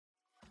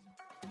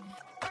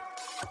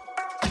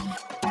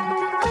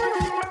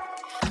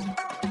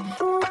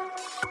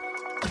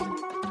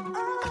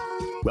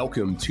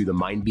Welcome to the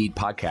Mindbeat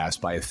podcast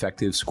by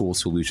Effective School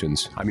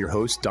Solutions. I'm your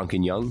host,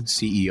 Duncan Young,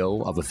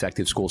 CEO of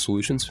Effective School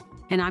Solutions.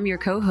 And I'm your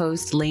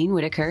co-host, Lane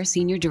Whitaker,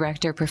 Senior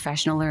Director,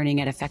 Professional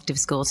Learning at Effective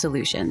School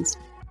Solutions.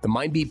 The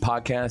Mindbeat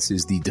podcast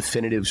is the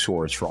definitive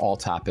source for all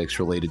topics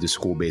related to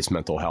school-based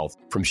mental health,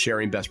 from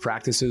sharing best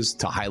practices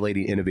to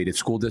highlighting innovative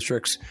school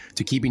districts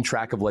to keeping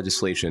track of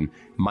legislation.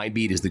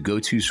 Mindbeat is the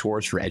go-to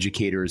source for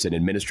educators and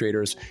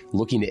administrators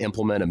looking to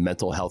implement a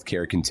mental health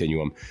care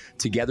continuum.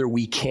 Together,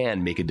 we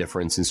can make a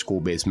difference in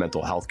school-based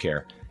mental health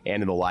care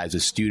and in the lives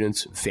of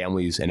students,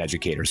 families, and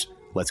educators.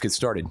 Let's get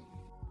started.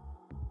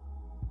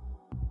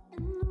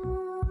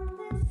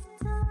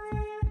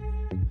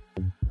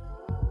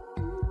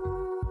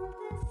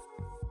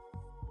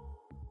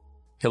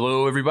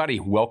 Hello, everybody.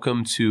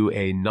 Welcome to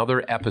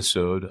another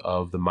episode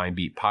of the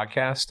Mindbeat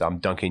podcast. I'm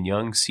Duncan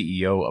Young,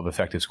 CEO of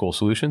Effective School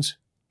Solutions.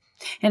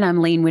 And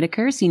I'm Lane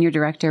Whitaker, Senior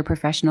Director,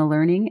 Professional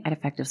Learning at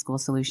Effective School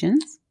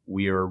Solutions.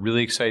 We are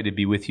really excited to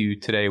be with you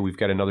today. We've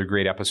got another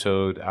great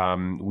episode.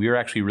 We are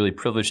actually really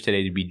privileged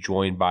today to be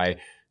joined by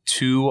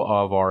two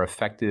of our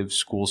Effective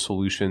School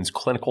Solutions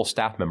clinical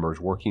staff members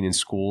working in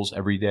schools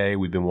every day.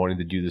 We've been wanting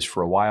to do this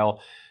for a while,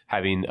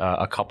 having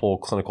a couple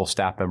clinical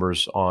staff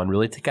members on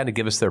really to kind of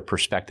give us their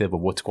perspective of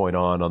what's going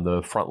on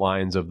the front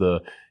lines of the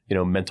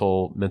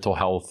mental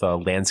health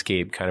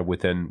landscape kind of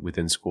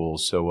within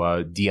schools.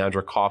 So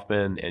Diandra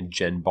Kaufman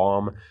and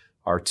Baum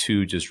are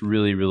two just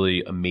really,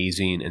 really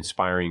amazing,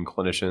 inspiring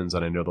clinicians.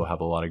 And I know they'll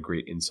have a lot of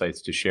great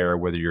insights to share,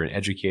 whether you're an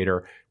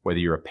educator, whether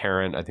you're a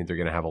parent. I think they're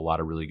going to have a lot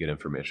of really good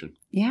information.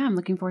 Yeah, I'm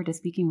looking forward to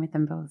speaking with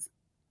them both.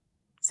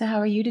 So how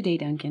are you today,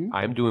 Duncan?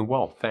 I'm doing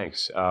well,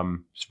 thanks.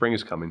 Spring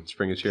is coming.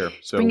 Spring is here.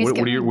 So what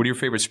are your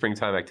favorite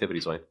springtime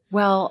activities, Lane?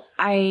 Well,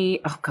 I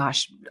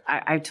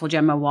told you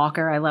I'm a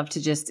walker. I love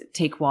to just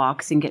take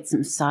walks and get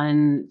some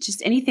sun,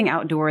 just anything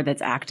outdoor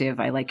that's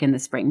active I like in the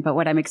spring. But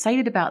what I'm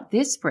excited about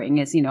this spring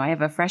is, I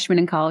have a freshman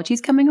in college.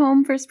 He's coming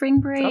home for spring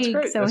break. That's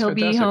great. So he'll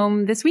be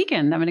home this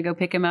weekend. I'm going to go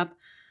pick him up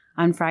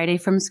on Friday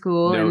from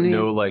school.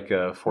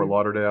 Fort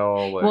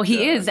Lauderdale. Well,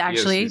 he is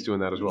actually. He's doing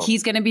that as well.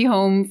 He's going to be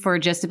home for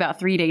just about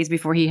 3 days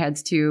before he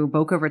heads to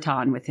Boca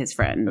Raton with his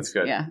friends. That's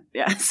good.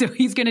 Yeah. So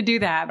he's going to do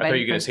that. I thought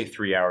you were going to say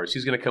 3 hours.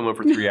 He's going to come home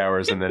for 3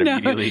 hours and then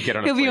immediately get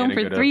on a plane. He'll be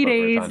home for 3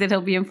 days. Then he'll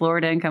be in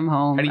Florida and come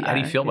home. How do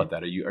you feel about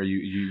that?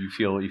 You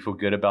feel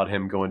good about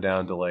him going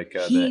down to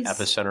the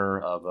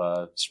epicenter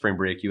of spring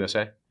break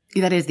USA?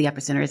 That is the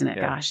epicenter, isn't it?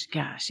 Yeah.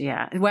 Gosh,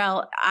 yeah.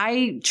 Well,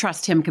 I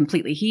trust him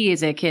completely. He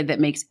is a kid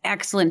that makes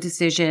excellent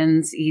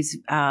decisions. He's,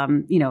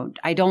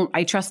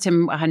 I trust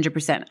him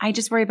 100%. I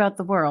just worry about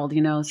the world,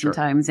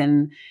 sometimes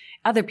and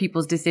other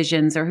people's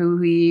decisions or who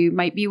he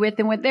might be with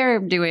and what they're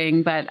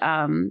doing. But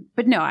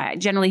no,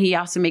 generally he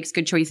also makes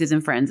good choices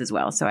and friends as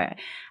well. So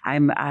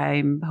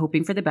I'm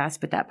hoping for the best,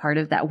 but that part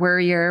of that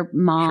worrier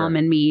mom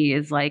and me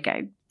is like,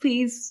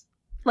 please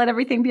let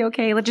everything be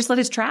okay. Let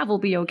his travel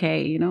be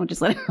okay.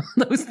 Just let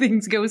those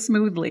things go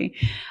smoothly.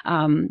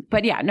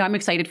 But yeah, no, I'm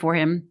excited for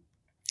him.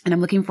 And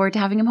I'm looking forward to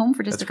having him home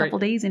for just a couple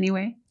days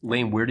anyway.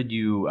 Lane, where did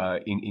you,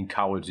 in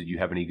college, did you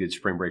have any good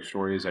spring break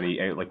stories?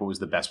 What was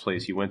the best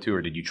place you went to,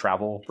 or did you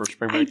travel for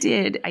spring break?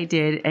 I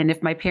did. And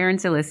if my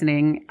parents are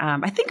listening,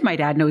 I think my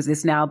dad knows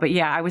this now, but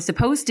yeah, I was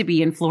supposed to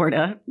be in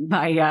Florida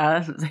by,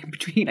 at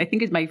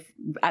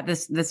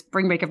the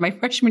spring break of my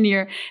freshman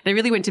year. I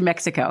really went to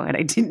Mexico and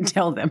I didn't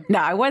tell them.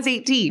 Now I was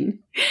 18,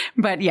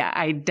 but yeah,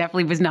 I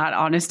definitely was not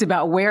honest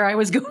about where I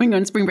was going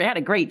on spring break. I had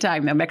a great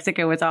time though.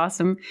 Mexico was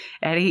awesome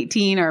at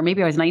 18, or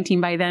maybe I was 19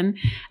 by then.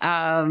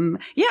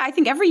 I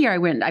think every year I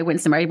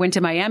went somewhere. I went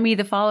to Miami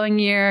the following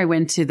year. I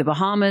went to the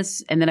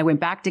Bahamas, and then I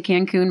went back to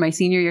Cancun my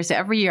senior year. So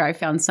every year I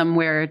found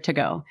somewhere to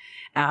go.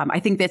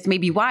 I think that's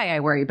maybe why I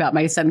worry about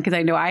my son, because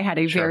I know I had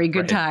a very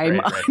good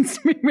time on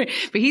spring break.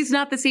 But he's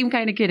not the same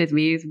kind of kid as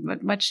me. He's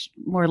much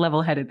more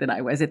level-headed than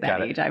I was at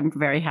that age. I'm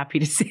very happy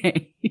to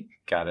say.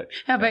 Got it.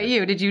 How about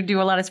you? Did you do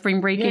a lot of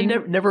spring breaking? Yeah,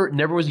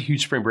 never was a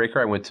huge spring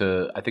breaker.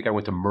 I think I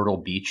went to Myrtle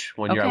Beach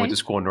one year. I went to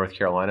school in North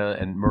Carolina,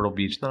 and Myrtle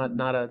Beach not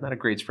a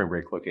great spring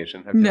break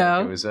location. I feel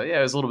like it was it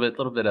was a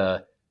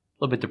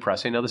little bit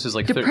depressing. Now this is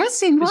like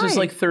depressing. This is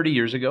like 30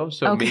 years ago,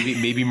 so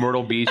maybe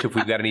Myrtle Beach. If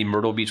we've got any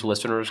Myrtle Beach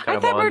listeners, I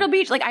thought Myrtle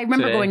Beach. Like I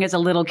remember going as a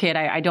little kid.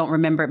 I don't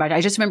remember, but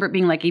I just remember it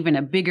being like even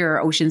a bigger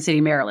Ocean City,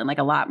 Maryland, like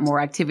a lot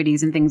more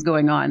activities and things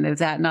going on. Is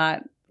that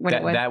not?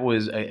 That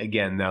was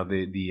again. Now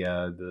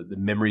the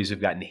memories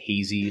have gotten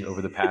hazy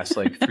over the past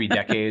like 3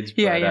 decades.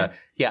 But,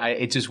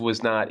 it just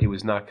was not. It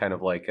was not kind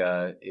of like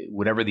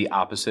whatever the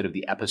opposite of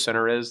the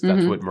epicenter is.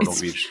 That's what Myrtle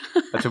Beach.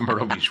 That's what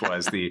Myrtle Beach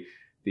was.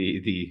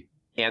 The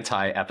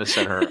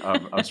anti-epicenter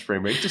of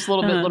spring break. Just a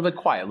little bit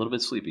quiet, a little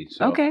bit sleepy.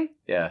 So,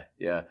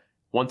 yeah.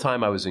 One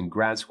time I was in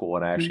grad school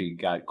and I actually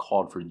got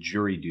called for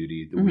jury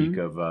duty the week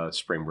of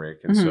spring break,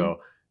 and so.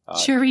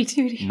 Jury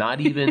duty.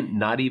 not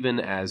even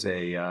as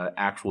a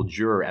actual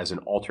juror, as an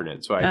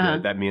alternate. So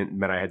that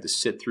meant I had to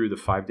sit through the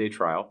 5-day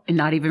trial and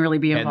not even really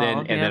be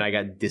involved. And then I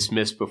got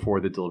dismissed before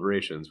the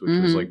deliberations,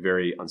 which was like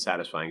very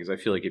unsatisfying, because I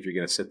feel like if you're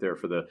going to sit there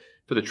for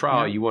the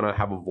trial, you want to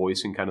have a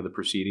voice in kind of the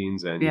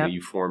proceedings, and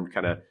you formed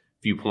kind of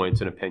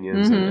viewpoints and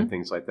opinions and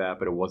things like that,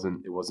 but it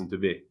wasn't to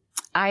be.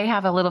 I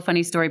have a little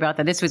funny story about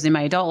that. This was in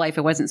my adult life.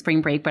 It wasn't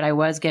spring break, but I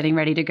was getting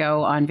ready to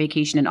go on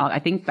vacation in, I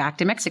think, back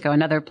to Mexico,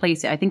 another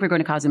place. I think we're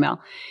going to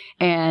Cozumel.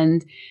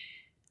 And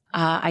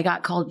I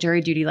got called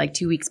jury duty like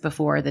 2 weeks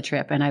before the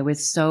trip. And I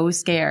was so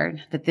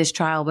scared that this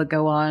trial would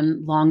go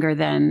on longer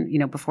than,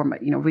 before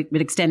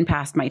would extend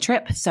past my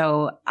trip.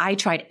 So I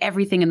tried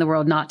everything in the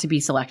world not to be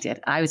selected.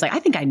 I was like, I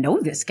think I know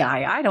this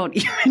guy. I don't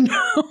even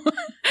know.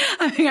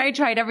 I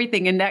tried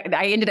everything. And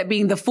I ended up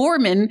being the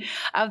foreman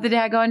of the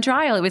daggone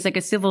trial. It was like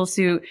a civil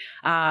suit.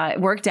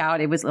 It worked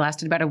out. It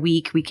lasted about a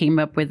week. We came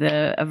up with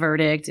a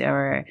verdict,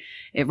 or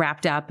it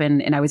wrapped up,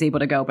 and I was able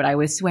to go, but I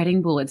was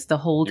sweating bullets the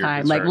whole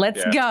time. Like,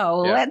 let's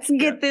go. Yeah. Let's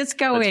get this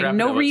going.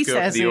 No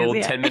recesses. The old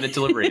 10-minute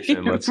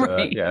deliberation. Let's,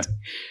 right.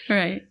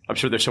 Right. I'm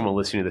sure there's someone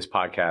listening to this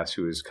podcast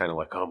who is kind of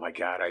like, oh my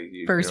God.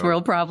 First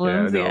world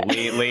problems.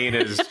 Lane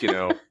is,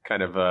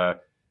 kind of,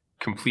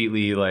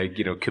 completely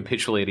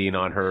capitulating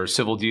on her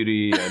civil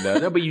duty. And,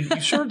 no, but you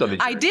served on the jury.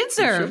 I did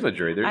serve. You served on the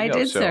jury. There you go. I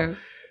did serve.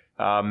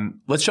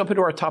 Let's jump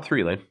into our top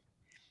three, Lane.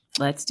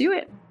 Let's do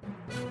it.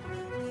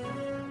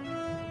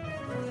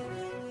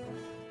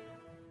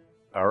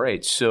 All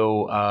right.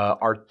 So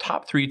our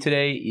top three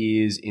today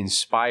is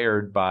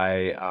inspired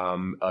by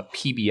a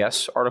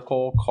PBS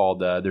article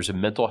called There's a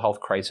Mental Health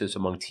Crisis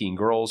Among Teen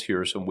Girls.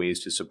 Here are some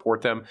ways to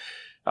support them.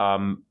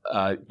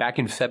 Back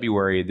in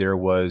February, there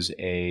was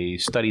a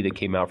study that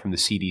came out from the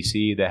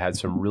CDC that had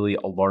some really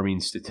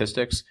alarming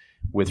statistics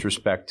with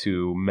respect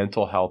to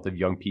mental health of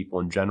young people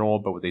in general,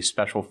 but with a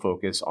special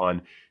focus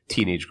on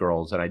teenage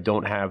girls. And I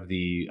don't have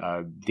the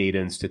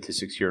data and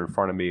statistics here in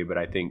front of me, but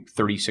I think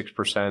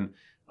 36%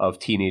 of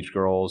teenage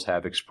girls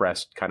have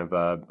expressed kind of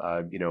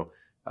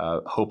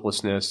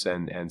hopelessness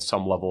and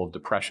some level of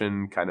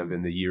depression kind of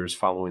in the years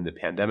following the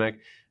pandemic.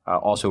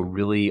 Also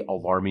really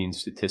alarming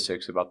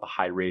statistics about the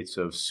high rates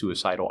of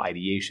suicidal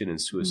ideation and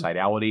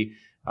suicidality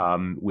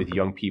with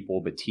young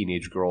people, but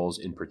teenage girls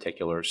in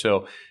particular.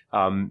 So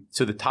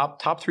the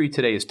top three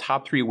today is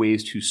top three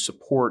ways to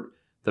support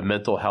the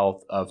mental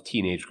health of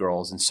teenage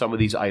girls. And some of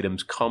these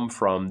items come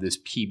from this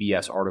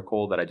PBS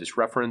article that I just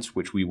referenced,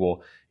 which we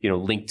will,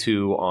 link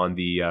to on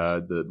the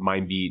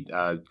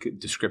MindBeat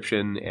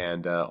description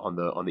and on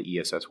the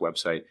ESS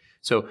website.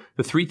 So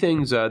the three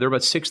things, there are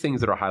about 6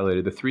 things that are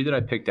highlighted. The 3 that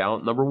I picked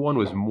out, number 1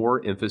 was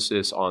more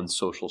emphasis on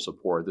social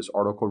support. This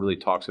article really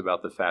talks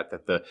about the fact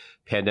that the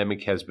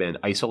pandemic has been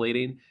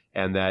isolating,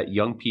 and that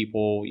young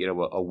people,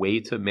 a way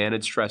to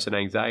manage stress and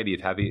anxiety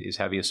is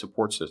having a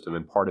support system.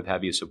 And part of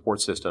having a support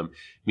system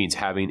means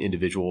having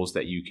individuals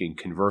that you can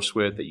converse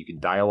with, that you can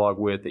dialogue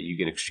with, that you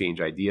can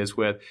exchange ideas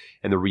with.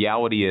 And the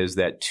reality is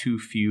that too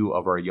few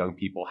of our young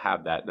people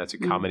have that. And that's a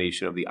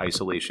combination of the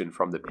isolation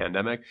from the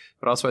pandemic,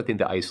 but also I think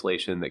the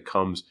isolation that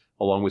comes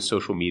along with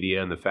social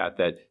media, and the fact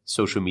that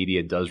social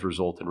media does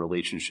result in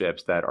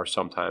relationships that are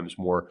sometimes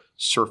more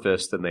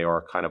surface than they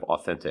are kind of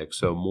authentic.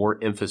 So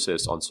more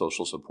emphasis on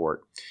social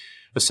support.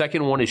 The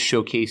second one is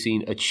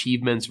showcasing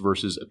achievements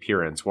versus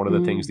appearance. One of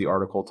the things the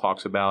article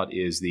talks about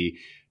is the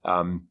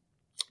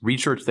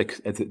research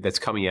that's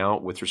coming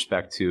out with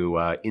respect to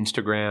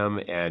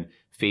Instagram and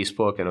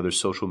Facebook and other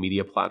social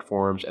media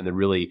platforms, and the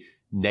really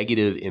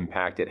negative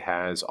impact it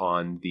has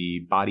on the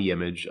body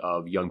image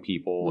of young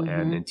people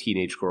and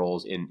teenage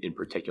girls in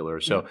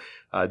particular. So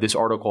this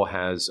article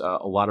has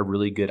a lot of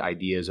really good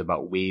ideas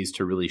about ways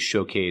to really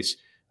showcase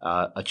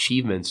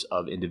achievements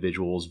of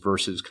individuals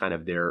versus kind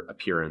of their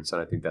appearance. And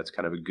I think that's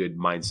kind of a good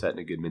mindset and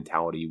a good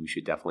mentality we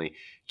should definitely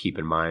keep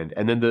in mind.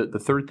 And then the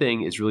third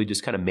thing is really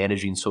just kind of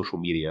managing social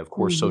media. Of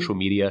course, social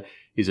media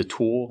is a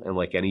tool, and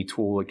like any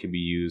tool, it can be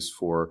used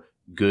for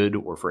good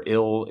or for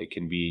ill. It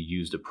can be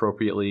used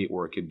appropriately,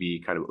 or it can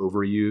be kind of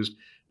overused.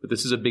 But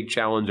this is a big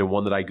challenge, and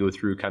one that I go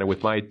through kind of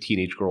with my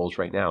teenage girls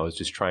right now, is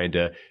just trying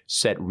to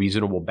set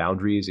reasonable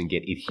boundaries and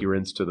get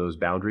adherence to those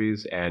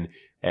boundaries. And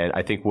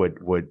I think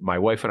what my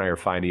wife and I are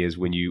finding is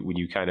when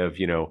you kind of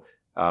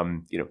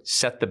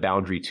set the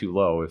boundary too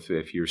low,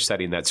 if you're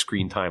setting that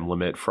screen time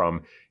limit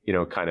from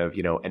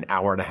an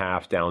hour and a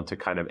half down to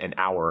kind of an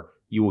hour,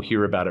 you will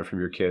hear about it from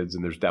your kids,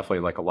 and there's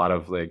definitely like a lot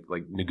of like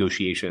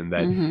negotiation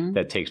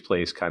that takes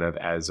place kind of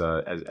as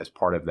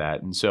part of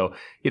that. And so,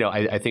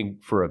 I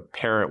think for a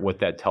parent, what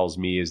that tells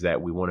me is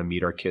that we want to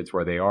meet our kids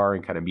where they are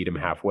and kind of meet them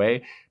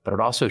halfway. But it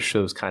also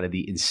shows kind of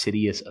the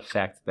insidious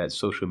effect that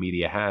social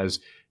media has,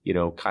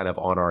 kind of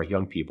on our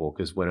young people.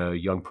 Because when a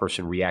young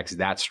person reacts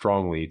that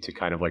strongly to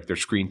kind of like their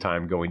screen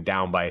time going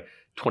down by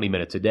 20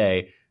 minutes a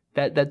day,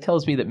 that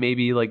tells me that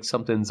maybe like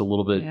something's a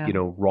little bit,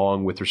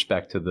 wrong with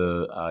respect to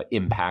the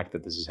impact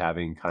that this is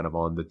having kind of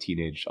on the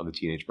teenage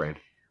brain.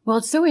 Well,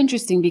 it's so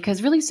interesting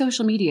because really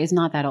social media is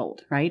not that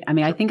old, right? I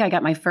mean, I think I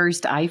got my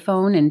first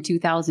iPhone in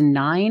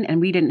 2009, and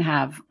we didn't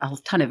have a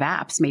ton of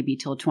apps maybe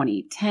till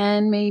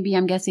 2010, maybe,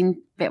 I'm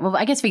guessing. Well,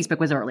 I guess Facebook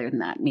was earlier than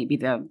that, maybe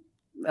the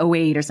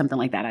 08 or something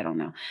like that. I don't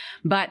know.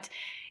 But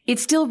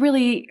It's still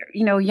really,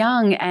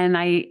 young, and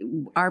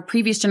our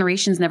previous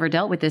generations never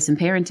dealt with this in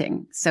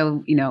parenting.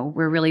 So,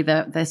 we're really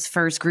this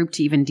first group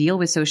to even deal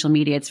with social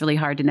media. It's really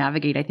hard to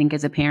navigate, I think,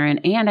 as a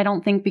parent. And I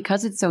don't think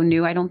because it's so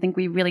new, I don't think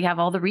we really have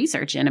all the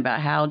research in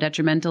about how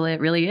detrimental it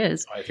really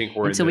is. I think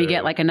we're until we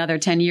get like another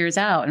 10 years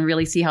out and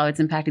really see how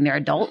it's impacting their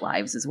adult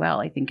lives as well.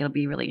 I think it'll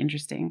be really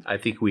interesting. I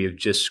think we have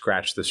just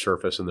scratched the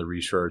surface in the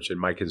research. And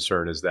my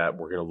concern is that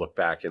we're going to look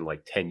back in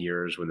like 10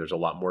 years when there's a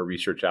lot more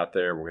research out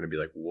there. And we're going to be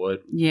like,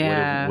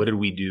 what did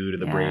we do to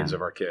the brains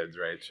of our kids,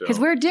 right? Because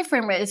we're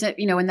different. Is it,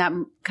 in that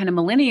kind of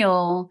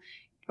millennial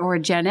or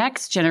Gen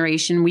X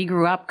generation, we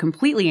grew up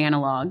completely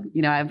analog.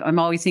 I'm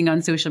always seeing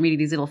on social media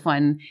these little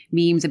fun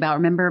memes about,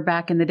 remember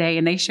back in the day,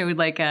 and they showed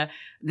like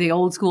the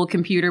old school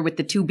computer with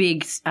the two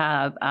big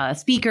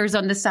speakers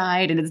on the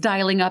side, and it's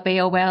dialing up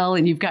AOL,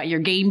 and you've got your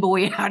Game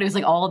Boy out. It was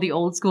like all the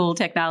old school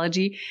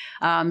technology.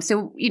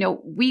 So,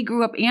 we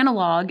grew up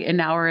analog, and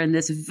now we're in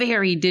this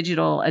very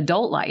digital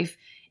adult life.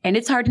 And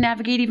it's hard to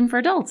navigate even for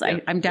adults. Yeah,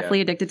 I'm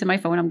definitely addicted to my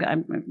phone.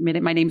 I'm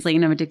admitted my name's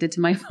Lane. I'm addicted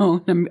to my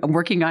phone. I'm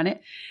working on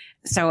it.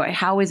 So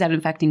how is that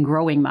affecting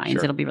growing minds?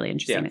 Sure. It'll be really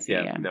interesting to see.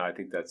 Yeah. No, I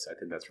think that's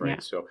right. Yeah.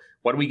 So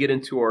why don't we get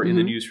into our in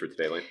the news for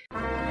today, Lane?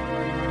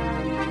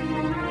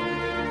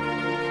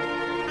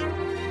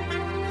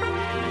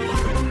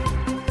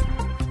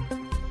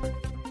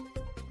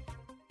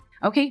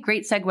 Okay,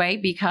 great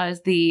segue,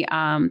 because the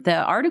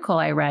article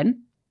I read.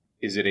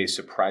 Is it a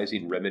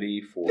surprising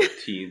remedy for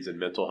teens and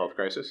mental health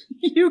crisis?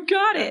 You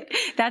got it.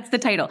 That's the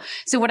title.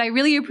 So what I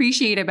really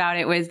appreciate about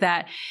it was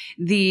that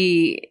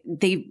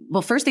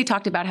first they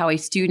talked about how a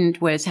student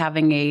was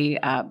having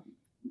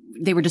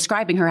they were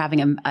describing her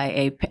having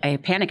a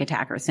panic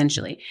attack,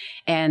 essentially.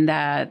 And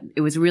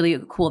it was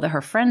really cool that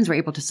her friends were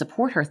able to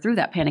support her through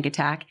that panic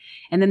attack.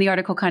 And then the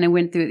article kind of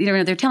went through,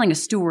 they're telling a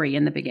story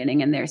in the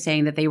beginning, and they're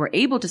saying that they were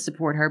able to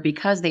support her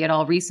because they had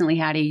all recently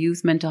had a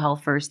youth mental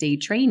health first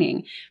aid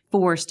training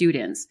for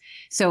students.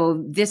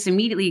 So this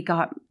immediately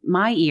got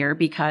my ear,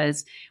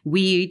 because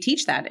we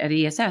teach that at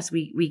ESS.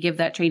 We give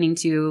that training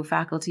to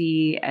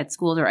faculty at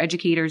schools or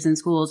educators in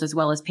schools as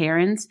well as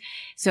parents.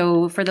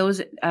 So for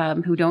those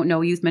who don't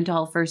know, youth mental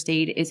health first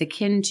aid is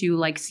akin to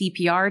like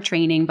CPR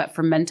training, but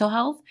for mental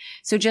health.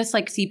 So just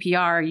like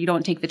CPR, you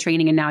don't take the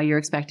training and now you're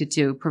expected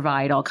to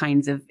provide all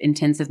kinds of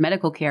intensive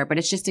medical care, but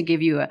it's just to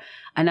give you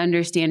an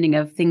understanding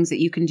of things that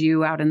you can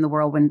do out in the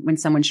world when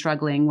someone's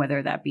struggling,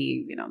 whether that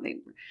be,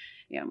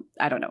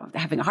 I don't know,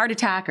 having a heart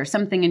attack or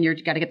something, and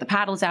you've got to get the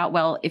paddles out.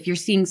 Well, if you're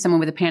seeing someone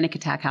with a panic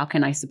attack, how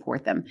can I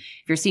support them?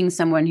 If you're seeing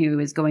someone who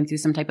is going through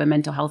some type of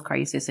mental health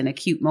crisis, an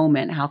acute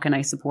moment, how can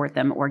I support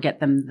them or get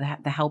them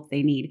the help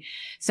they need?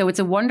 So it's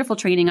a wonderful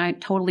training. I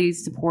totally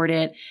support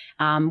it.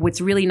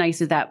 What's really nice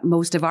is that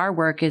most of our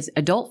work is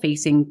adult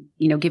facing,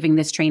 giving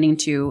this training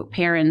to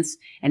parents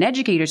and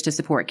educators to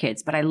support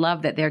kids. But I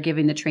love that they're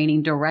giving the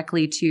training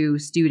directly to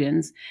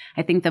students.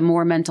 I think the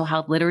more mental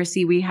health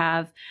literacy we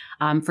have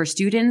for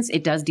students,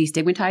 it does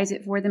destigmatize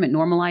it for them. It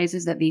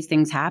normalizes that these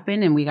things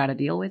happen and we got to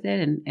deal with it,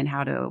 and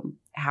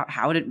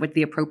what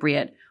the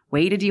appropriate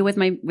way to deal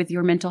with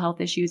your mental health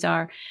issues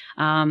are,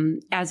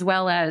 as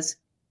well as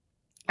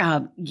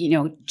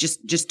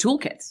just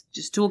toolkits,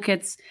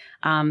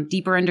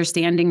 deeper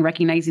understanding,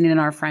 recognizing it in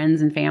our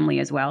friends and family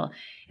as well.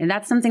 And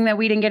that's something that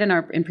we didn't get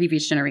in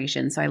previous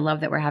generations. So I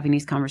love that we're having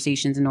these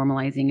conversations and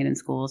normalizing it in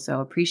school. So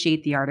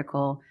appreciate the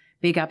article.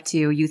 Big up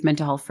to Youth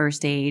Mental Health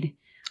First Aid.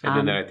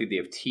 And then I think they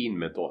have teen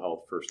mental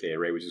health first aid,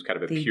 right? Which is kind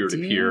of a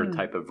peer-to-peer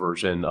type of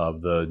version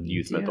of the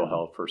youth mental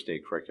health first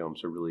aid curriculum.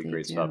 So really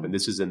great stuff. And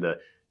this is in the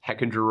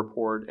Hechinger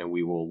report, and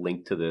we will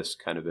link to this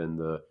kind of in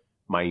the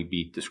My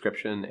Beat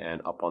description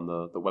and up on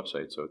the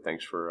website. So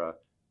thanks for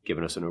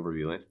giving us an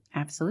overview, Lane.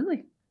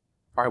 Absolutely.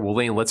 All right, well,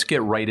 Lane, let's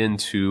get right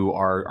into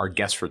our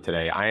guests for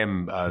today. I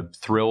am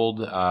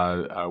thrilled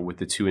with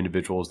the two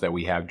individuals that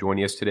we have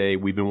joining us today.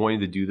 We've been wanting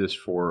to do this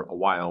for a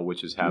while,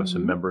 which is have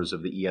some members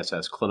of the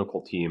ESS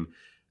clinical team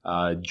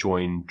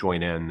join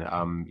in.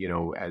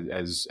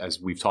 As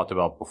we've talked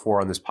about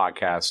before on this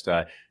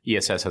podcast,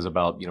 ESS has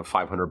about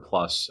 500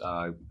 plus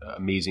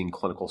amazing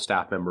clinical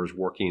staff members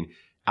working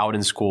out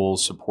in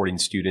schools, supporting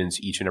students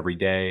each and every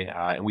day.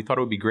 And we thought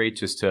it would be great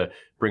just to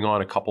bring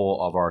on a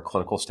couple of our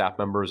clinical staff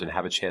members and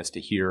have a chance to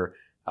hear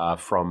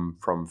from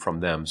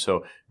them.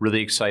 So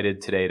really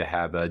excited today to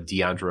have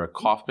Diandra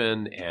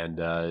Kaufman and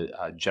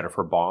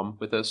Jennifer Baum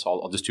with us.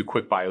 I'll just do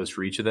quick bios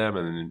for each of them,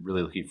 and then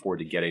really looking forward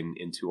to getting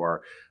into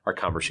our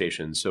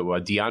conversation. So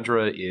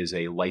Diandra is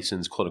a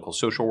licensed clinical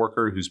social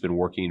worker who's been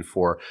working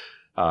for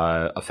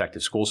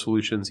Effective School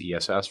Solutions,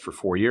 ESS, for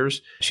 4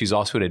 years. She's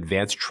also an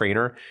advanced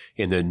trainer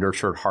in the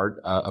Nurtured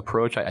Heart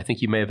approach. I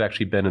think you may have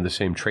actually been in the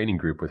same training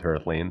group with her,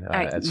 Lane,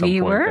 at some point.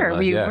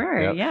 We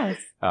were, yes.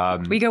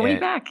 We go way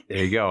back.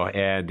 There you go.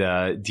 And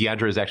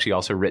Diandra has actually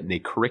also written a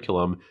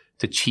curriculum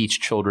to teach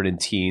children and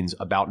teens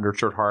about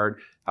Nurtured Heart,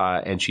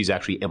 and she's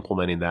actually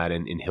implementing that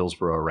in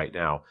Hillsborough right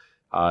now.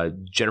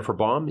 Jennifer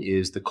Baum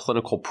is the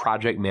clinical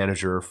project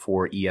manager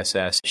for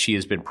ESS. She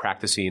has been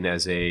practicing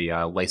as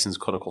a licensed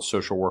clinical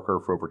social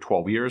worker for over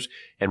 12 years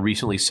and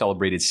recently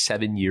celebrated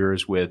 7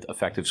 years with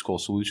Effective School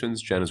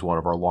Solutions. Jen is one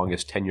of our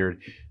longest tenured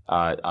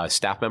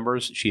staff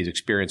members. She has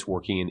experience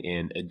working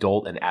in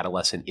adult and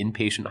adolescent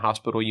inpatient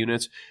hospital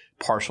units,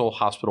 partial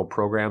hospital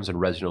programs, and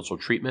residential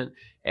treatment.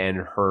 And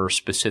her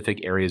specific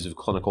areas of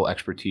clinical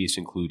expertise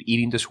include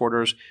eating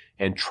disorders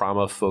and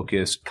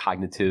trauma-focused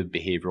cognitive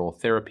behavioral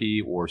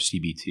therapy, or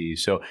CBT.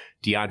 So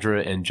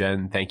Diandra and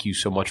Jen, thank you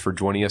so much for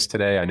joining us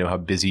today. I know how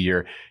busy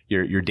your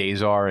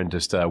days are, and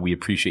just we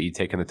appreciate you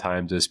taking the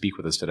time to speak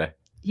with us today.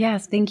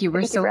 Yes, thank you.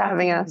 We're Thank you for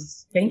having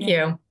us. Thank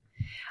you.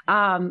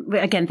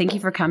 Again, thank you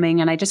for coming.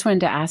 And I just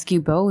wanted to ask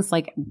you both,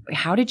 like,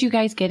 how did you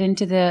guys get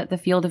into the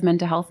field of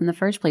mental health in the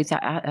first place?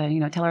 Tell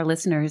our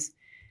listeners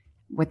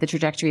what the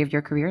trajectory of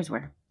your careers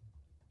were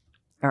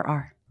or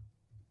are.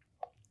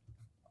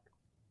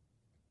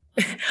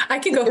 I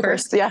can go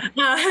first. Yeah.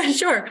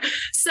 Sure.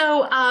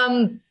 So,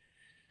 I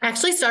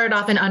actually started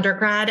off in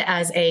undergrad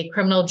as a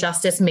criminal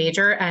justice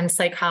major and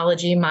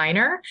psychology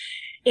minor.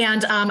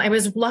 And I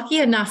was lucky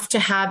enough to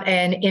have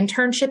an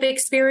internship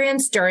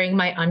experience during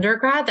my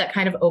undergrad that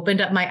kind of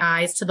opened up my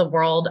eyes to the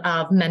world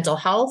of mental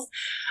health.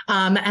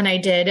 And I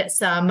did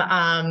some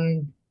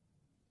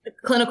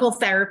clinical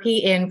therapy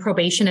in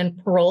probation and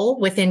parole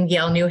within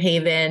Yale New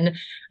Haven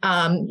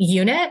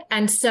unit.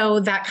 And so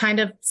that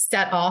kind of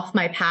set off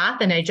my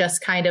path, and I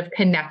just kind of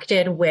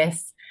connected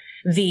with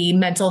the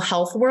mental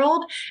health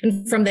world.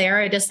 And from there,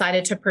 I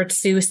decided to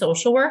pursue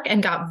social work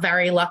and got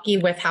very lucky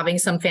with having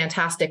some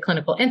fantastic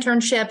clinical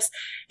internships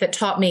that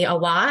taught me a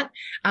lot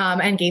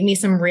and gave me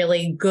some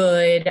really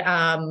good,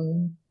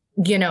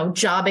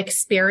 job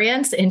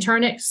experience,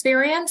 intern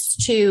experience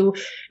to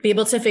be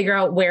able to figure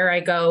out where I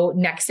go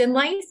next in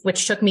life,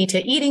 which took me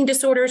to eating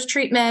disorders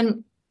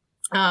treatment.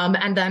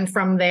 And then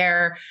from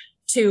there,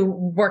 to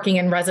working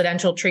in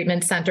residential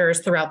treatment centers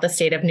throughout the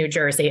state of New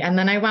Jersey. And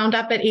then I wound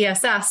up at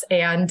ESS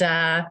and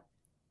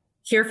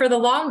here for the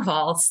long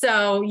haul.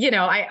 So,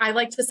 I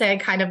like to say I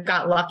kind of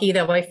got lucky,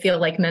 though I feel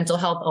like mental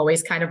health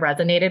always kind of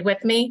resonated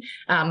with me.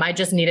 I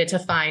just needed to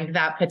find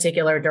that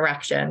particular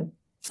direction.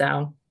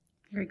 So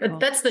Very cool.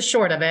 That's the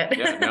short of it.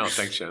 Yeah, no,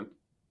 thanks, Jen.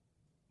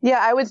 Yeah,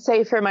 I would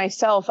say for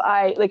myself,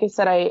 I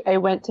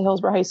went to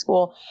Hillsborough High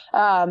School,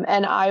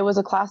 and I was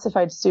a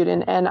classified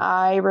student. And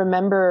I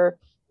remember,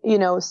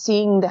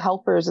 seeing the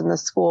helpers in the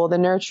school, the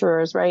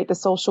nurturers, right? The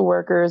social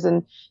workers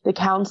and the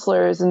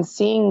counselors, and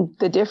seeing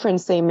the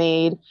difference they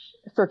made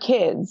for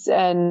kids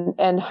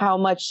and how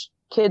much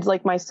kids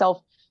like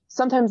myself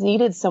sometimes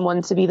needed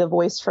someone to be the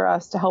voice for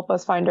us, to help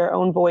us find our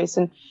own voice.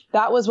 And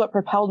that was what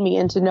propelled me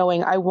into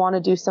knowing I want to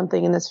do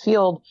something in this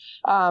field.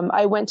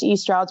 I went to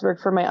East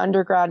Stroudsburg for my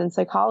undergrad in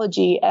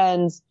psychology,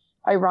 and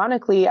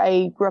ironically,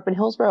 I grew up in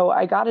Hillsborough.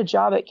 I got a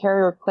job at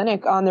Carrier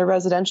Clinic on their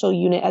residential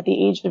unit at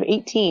the age of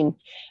 18.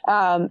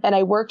 And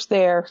I worked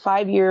there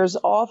 5 years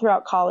all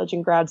throughout college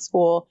and grad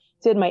school,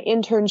 did my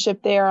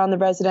internship there on the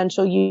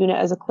residential unit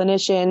as a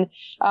clinician,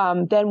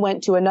 then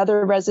went to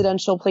another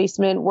residential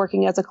placement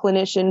working as a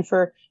clinician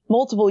for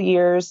multiple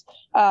years.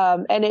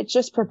 And it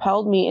just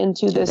propelled me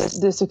into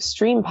this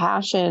extreme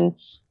passion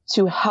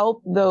to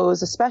help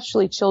those,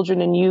 especially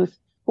children and youth,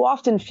 who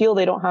often feel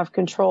they don't have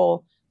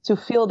control, to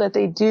feel that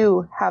they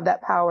do have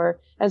that power.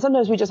 And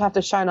sometimes we just have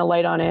to shine a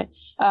light on it.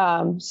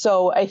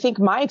 So I think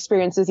my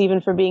experiences,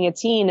 even from being a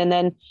teen and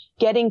then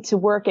getting to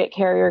work at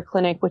Carrier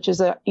Clinic, which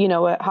is a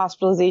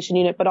hospitalization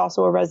unit, but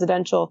also a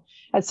residential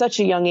at such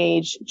a young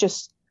age,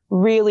 just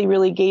really,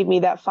 really gave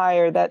me that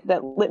fire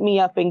that lit me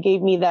up and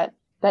gave me that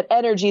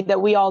energy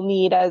that we all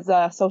need as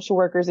social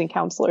workers and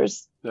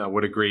counselors.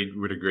 What a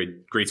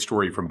great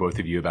story from both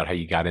of you about how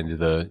you got into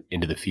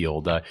the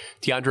field.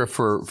 Diandra,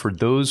 for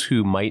those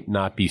who might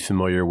not be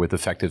familiar with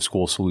Effective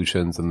School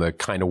Solutions and the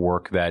kind of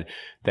work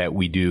that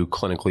we do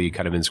clinically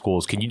kind of in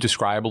schools, can you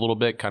describe a little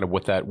bit kind of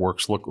what that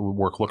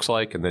work looks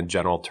like? And then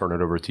Jen, I'll turn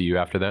it over to you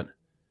after that.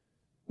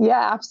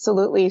 Yeah,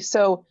 absolutely.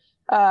 So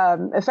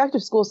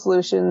Effective School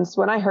Solutions,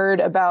 when I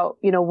heard about,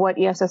 what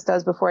ESS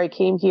does before I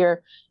came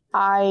here,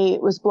 I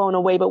was blown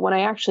away. But when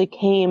I actually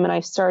came and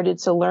I started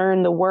to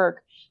learn the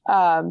work,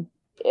 I'm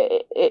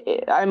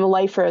a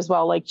lifer as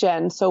well, like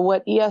Jen. So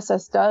what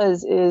ESS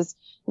does is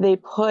they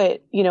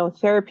put,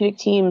 therapeutic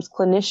teams,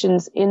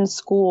 clinicians in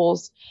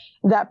schools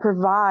that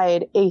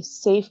provide a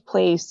safe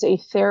place, a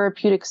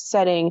therapeutic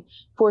setting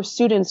for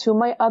students who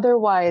might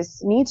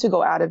otherwise need to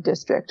go out of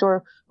district,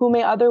 or who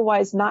may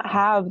otherwise not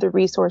have the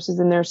resources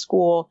in their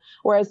school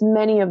or as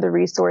many of the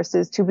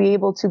resources to be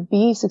able to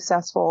be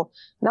successful,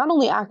 not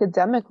only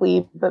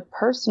academically, but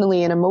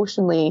personally and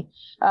emotionally.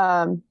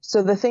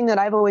 So the thing that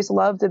I've always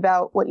loved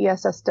about what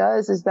ESS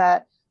does is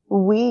that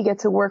we get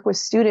to work with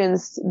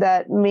students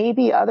that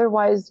maybe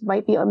otherwise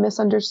might be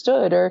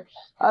misunderstood or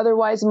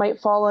otherwise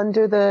might fall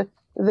under the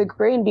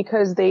grain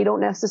because they don't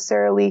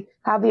necessarily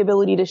have the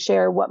ability to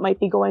share what might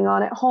be going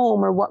on at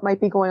home or what might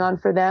be going on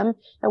for them.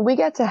 And we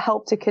get to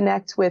help to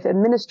connect with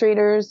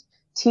administrators,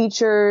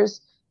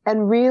 teachers,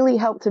 and really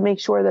help to make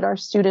sure that our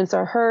students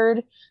are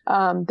heard,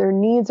 their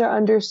needs are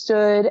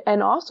understood,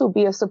 and also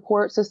be a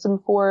support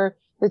system for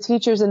the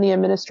teachers and the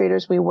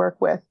administrators we work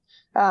with.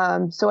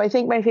 So I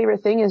think my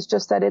favorite thing is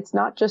just that it's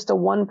not just a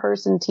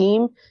one-person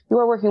team. You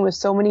are working with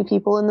so many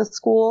people in the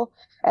school.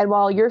 And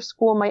while your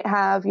school might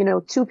have,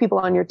 2 people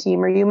on your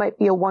team, or you might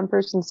be a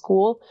one-person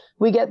school,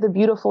 we get the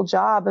beautiful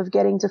job of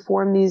getting to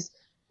form these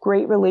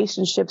great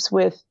relationships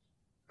with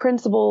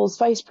principals,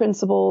 vice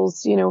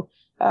principals,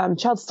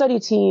 child study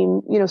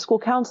team, school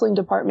counseling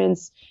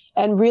departments,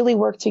 and really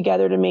work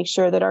together to make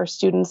sure that our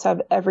students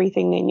have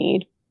everything they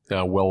need.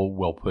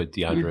 Well put,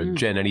 Diandra. Mm-hmm.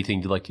 Jen,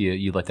 anything you'd like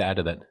to add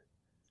to that?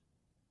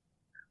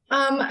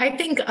 I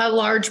think a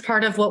large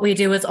part of what we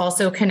do is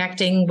also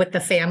connecting with the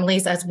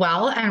families as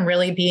well, and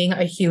really being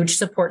a huge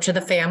support to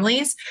the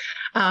families.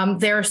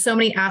 There are so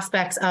many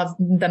aspects of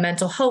the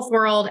mental health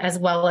world as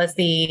well as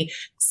the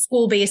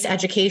school-based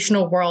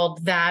educational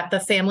world that the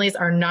families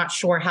are not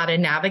sure how to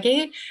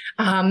navigate.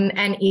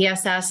 And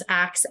ESS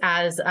acts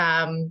as,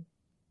 kind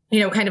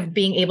of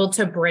being able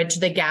to bridge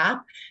the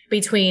gap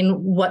between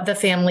what the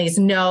families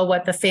know,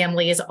 what the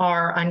families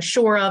are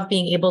unsure of,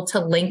 being able to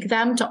link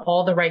them to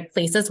all the right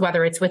places,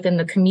 whether it's within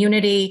the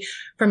community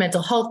for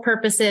mental health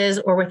purposes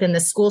or within the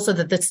school, so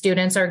that the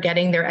students are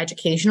getting their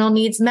educational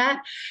needs met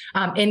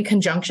in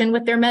conjunction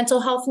with their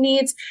mental health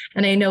needs.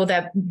 And I know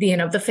that,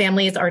 the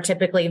families are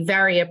typically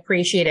very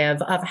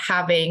appreciative of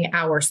having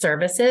our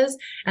services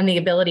and the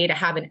ability to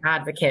have an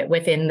advocate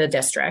within the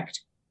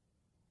district.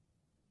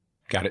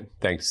 Got it.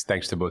 Thanks.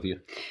 Thanks to both of you.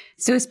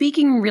 So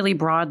speaking really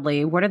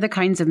broadly, what are the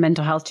kinds of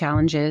mental health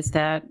challenges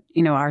that,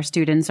 our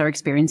students are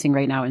experiencing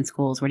right now in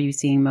schools? What are you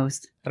seeing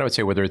most? I would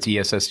say whether it's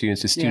ESS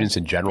students, it's students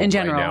in general right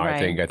now.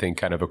 Right. I think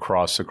kind of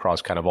across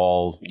kind of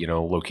all,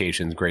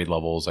 locations, grade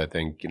levels. I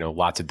think,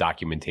 lots of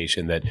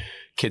documentation that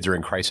kids are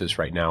in crisis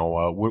right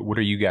now. What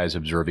are you guys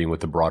observing with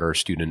the broader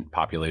student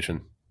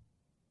population?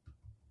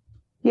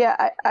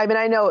 Yeah,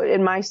 I know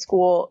in my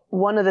school,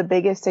 one of the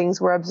biggest things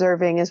we're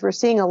observing is we're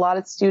seeing a lot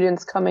of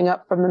students coming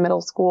up from the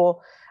middle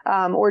school,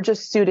 or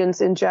just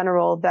students in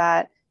general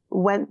that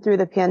went through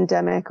the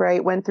pandemic,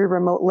 right? Went through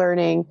remote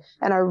learning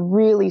and are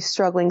really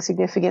struggling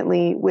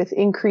significantly with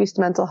increased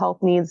mental health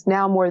needs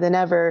now more than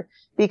ever,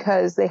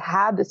 because they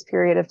had this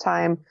period of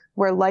time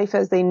where life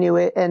as they knew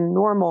it and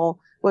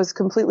normal was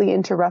completely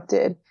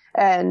interrupted.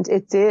 And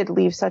it did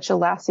leave such a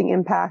lasting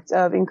impact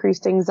of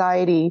increased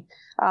anxiety,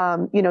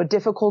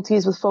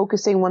 difficulties with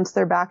focusing once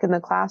they're back in the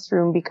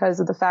classroom because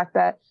of the fact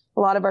that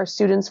a lot of our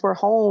students were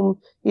home,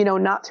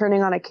 not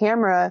turning on a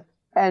camera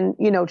and,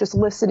 just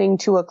listening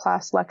to a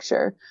class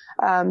lecture.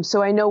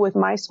 So I know with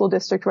my school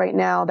district right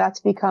now, that's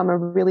become a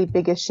really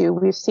big issue.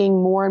 We're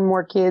seeing more and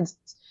more kids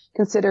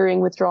considering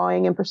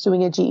withdrawing and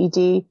pursuing a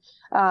GED.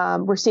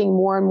 We're seeing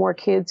more and more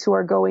kids who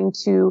are going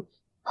to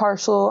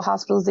partial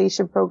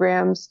hospitalization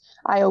programs,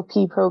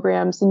 IOP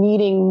programs,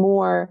 needing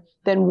more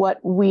than what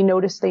we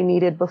noticed they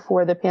needed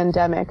before the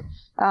pandemic.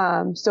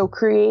 So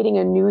creating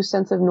a new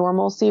sense of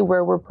normalcy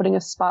where we're putting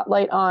a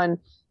spotlight on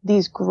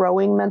these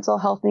growing mental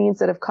health needs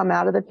that have come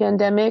out of the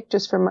pandemic,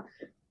 just for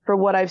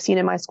what I've seen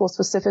in my school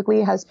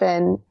specifically, has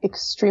been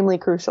extremely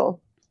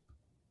crucial.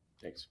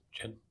 Thanks.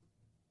 Jen?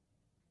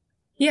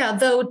 Yeah,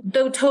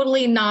 though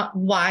totally not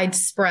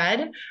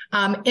widespread.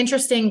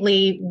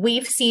 Interestingly,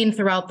 we've seen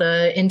throughout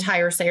the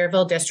entire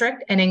Sayreville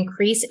district an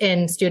increase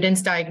in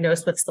students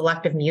diagnosed with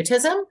selective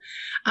mutism.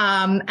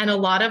 And a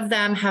lot of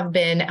them have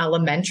been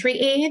elementary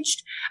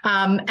aged.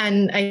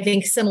 And I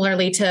think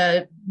similarly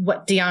to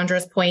what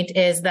Diandra's point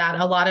is that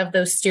a lot of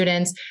those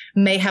students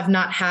may have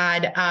not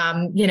had,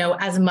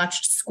 as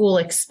much school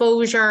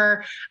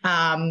exposure,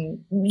 during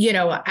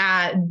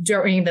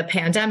the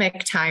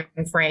pandemic time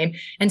frame.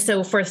 And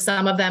so for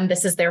some of them,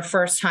 this is their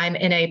first time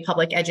in a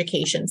public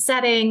education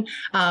setting,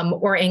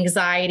 or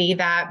anxiety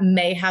that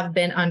may have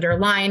been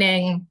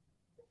underlining.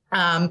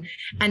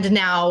 And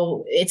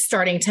now it's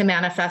starting to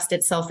manifest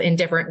itself in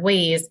different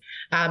ways.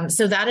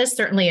 So that is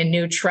certainly a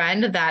new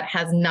trend that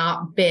has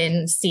not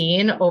been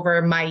seen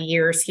over my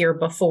years here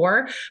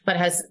before, but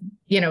has,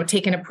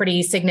 taken a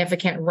pretty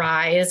significant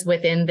rise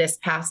within this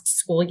past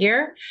school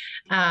year.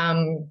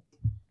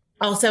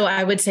 Also,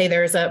 I would say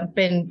there's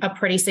been a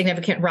pretty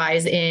significant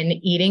rise in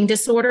eating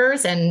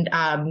disorders and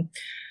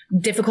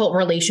difficult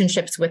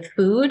relationships with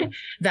food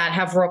that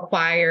have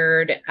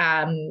required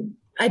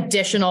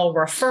additional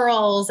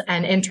referrals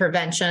and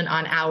intervention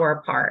on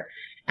our part.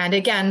 And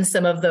again,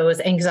 some of those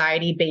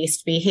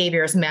anxiety-based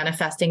behaviors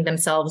manifesting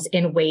themselves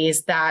in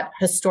ways that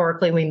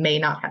historically we may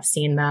not have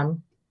seen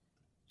them.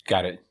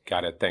 Got it.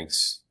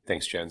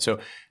 Thanks, Jen. So,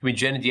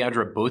 Jen and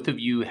Diandra, both of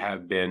you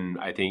have been,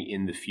 I think,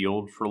 in the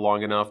field for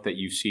long enough that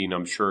you've seen,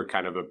 I'm sure,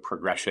 kind of a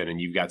progression,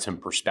 and you've got some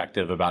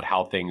perspective about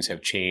how things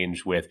have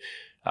changed with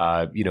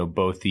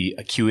both the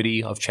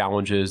acuity of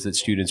challenges that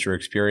students are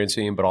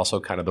experiencing, but also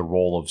kind of the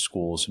role of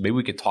schools. So maybe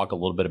we could talk a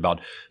little bit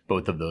about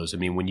both of those.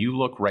 When you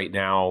look right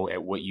now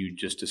at what you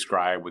just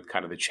described with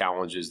kind of the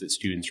challenges that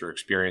students are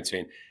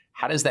experiencing,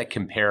 How does that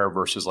compare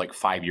versus like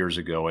 5 years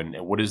ago? And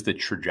what has the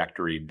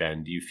trajectory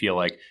been? Do you feel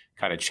like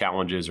kind of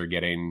challenges are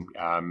getting,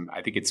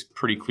 I think it's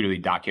pretty clearly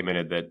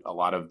documented that a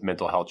lot of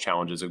mental health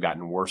challenges have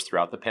gotten worse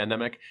throughout the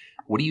pandemic.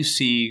 What do you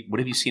see? What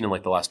have you seen in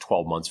like the last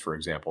 12 months, for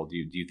example? Do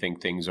you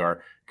think things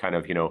are kind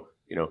of,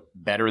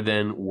 better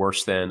than,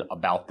 worse than,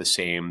 about the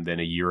same than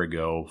a year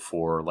ago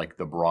for like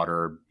the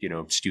broader,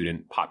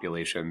 student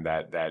population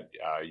that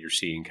you're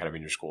seeing kind of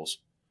in your schools?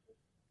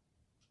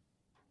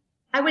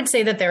 I would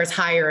say that there's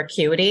higher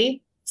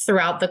acuity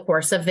throughout the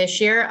course of this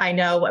year. I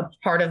know a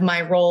part of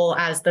my role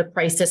as the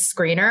crisis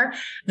screener,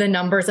 the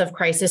numbers of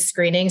crisis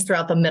screenings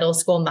throughout the middle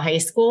school and the high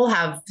school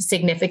have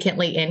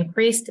significantly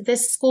increased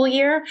this school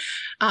year.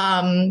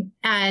 And,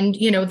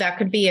 that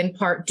could be in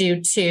part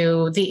due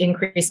to the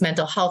increased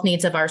mental health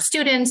needs of our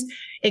students.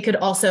 It could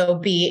also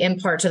be in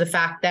part to the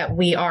fact that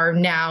we are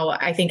now,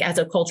 I think, as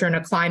a culture and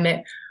a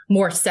climate,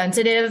 more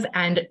sensitive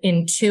and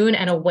in tune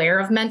and aware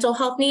of mental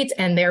health needs,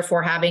 and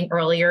therefore having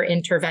earlier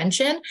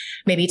intervention,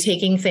 maybe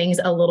taking things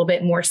a little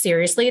bit more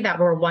seriously that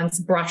were once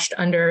brushed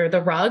under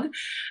the rug.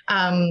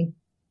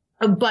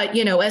 But,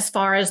 as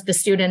far as the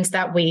students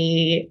that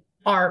we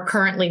are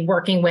currently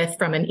working with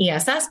from an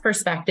ESS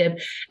perspective,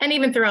 and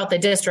even throughout the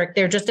district,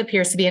 there just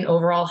appears to be an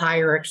overall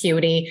higher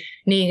acuity,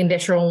 needing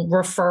additional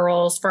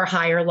referrals for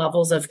higher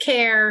levels of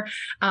care,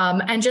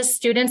 and just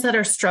students that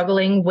are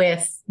struggling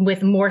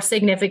with more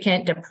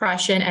significant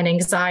depression and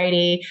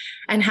anxiety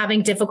and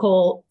having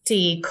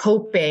difficulty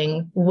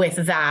coping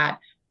with that.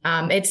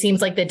 It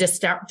seems like the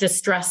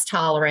distress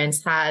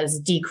tolerance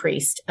has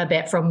decreased a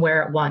bit from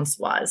where it once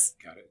was.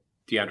 Got it.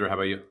 Diandra, how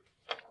about you?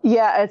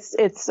 Yeah,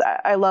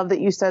 I love that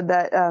you said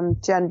that,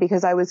 Jen,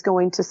 because I was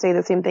going to say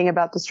the same thing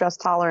about distress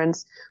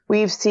tolerance.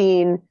 We've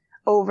seen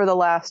over the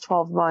last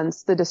 12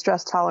 months, the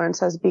distress tolerance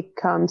has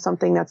become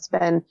something that's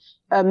been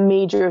a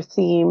major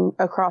theme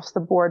across the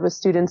board with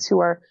students who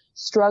are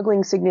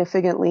struggling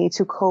significantly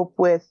to cope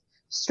with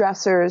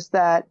stressors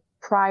that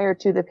prior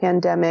to the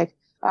pandemic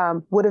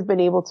would have been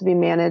able to be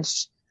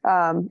managed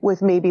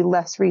with maybe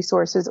less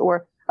resources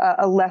or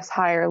a less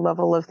higher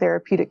level of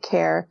therapeutic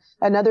care.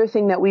 Another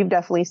thing that we've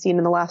definitely seen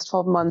in the last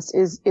 12 months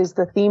is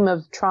the theme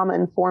of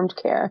trauma-informed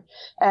care,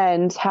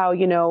 and how,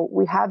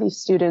 we have these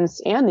students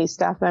and these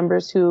staff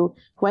members who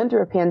went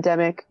through a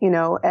pandemic,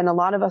 and a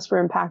lot of us were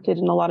impacted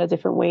in a lot of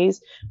different ways.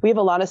 We have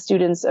a lot of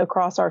students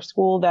across our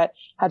school that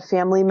had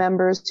family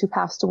members who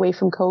passed away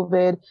from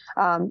COVID,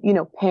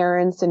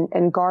 parents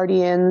and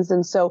guardians.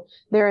 And so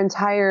their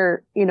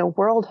entire,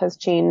 world has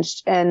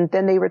changed. And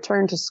then they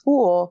return to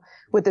school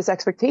with this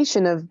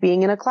expectation of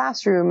being in a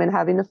classroom and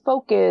having to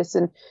focus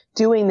and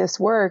doing this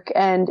work.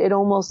 And it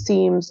almost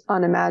seems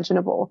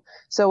unimaginable.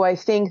 So I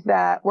think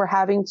that we're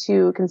having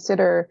to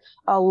consider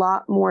a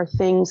lot more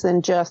things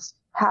than just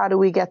how do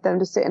we get them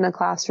to sit in a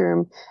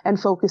classroom and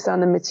focus on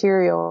the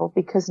material,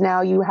 because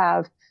now you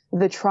have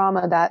the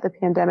trauma that the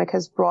pandemic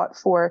has brought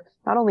for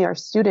not only our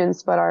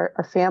students, but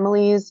our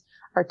families,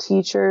 our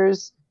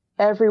teachers,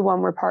 everyone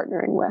we're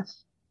partnering with.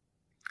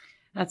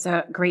 That's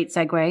a great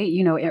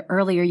segue.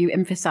 Earlier you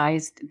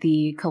emphasized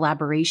the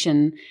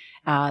collaboration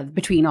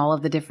between all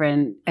of the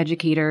different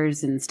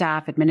educators and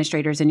staff,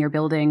 administrators in your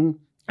building,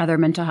 other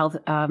mental health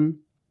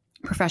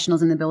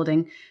professionals in the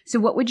building. So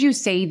what would you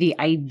say the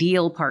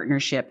ideal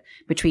partnership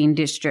between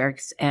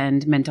districts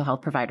and mental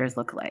health providers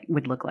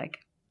would look like?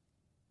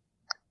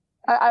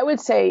 I would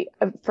say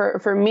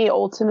for me,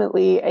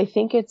 ultimately, I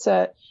think it's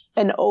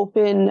an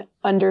open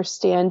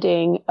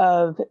understanding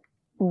of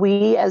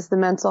we as the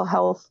mental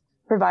health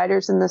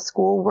providers in the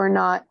school, we're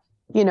not,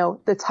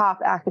 the top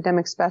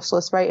academic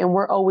specialists, right? And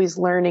we're always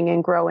learning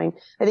and growing.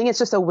 I think it's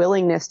just a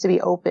willingness to be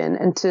open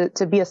and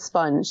to be a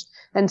sponge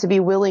and to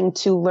be willing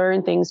to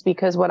learn things,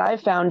 because what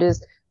I've found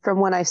is from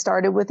when I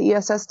started with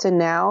ESS to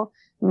now,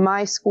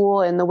 my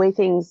school and the way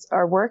things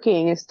are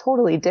working is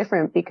totally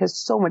different because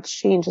so much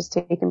change has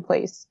taken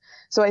place.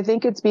 So I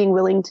think it's being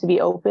willing to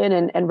be open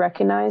and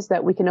recognize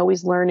that we can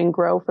always learn and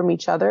grow from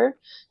each other,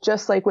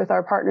 just like with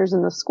our partners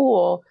in the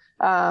school.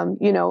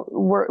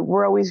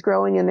 We're always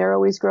growing and they're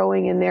always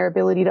growing in their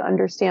ability to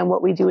understand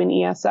what we do in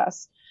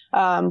ESS.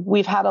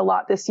 We've had a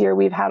lot this year.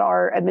 We've had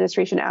our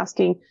administration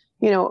asking,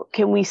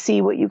 can we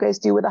see what you guys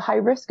do with a high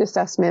risk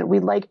assessment?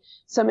 We'd like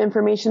some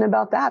information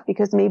about that,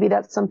 because maybe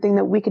that's something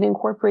that we can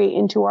incorporate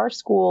into our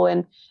school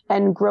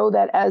and grow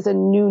that as a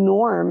new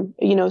norm,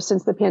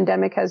 since the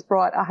pandemic has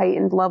brought a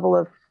heightened level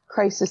of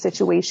crisis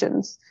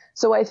situations.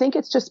 So I think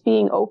it's just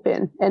being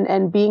open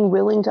and being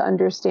willing to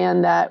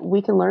understand that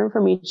we can learn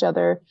from each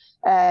other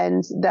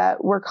and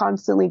that we're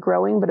constantly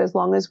growing. But as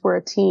long as we're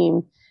a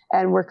team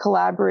and we're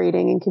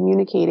collaborating and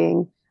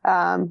communicating,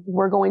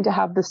 we're going to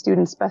have the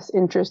student's best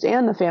interest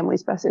and the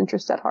family's best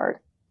interest at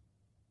heart.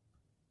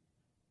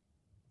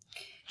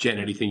 Jen,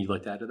 anything you'd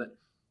like to add to that?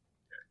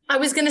 I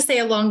was going to say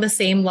along the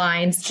same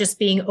lines, just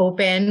being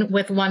open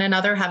with one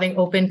another, having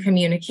open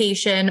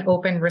communication,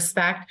 open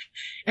respect,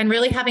 and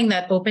really having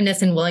that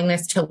openness and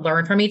willingness to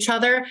learn from each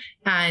other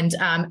and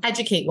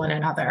educate one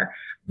another.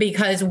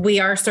 because we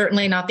are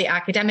certainly not the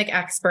academic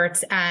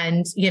experts.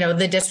 And,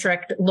 the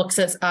district looks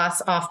at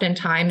us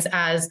oftentimes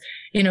as,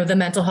 the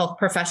mental health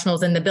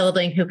professionals in the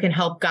building who can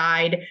help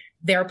guide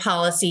their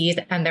policies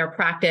and their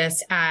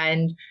practice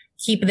and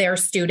keep their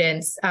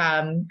students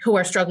who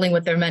are struggling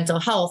with their mental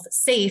health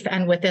safe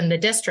and within the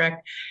district.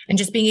 And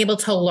just being able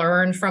to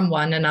learn from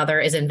one another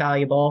is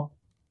invaluable.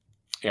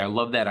 Yeah, I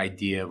love that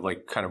idea of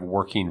like kind of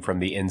working from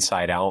the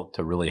inside out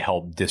to really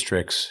help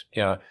districts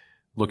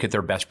look at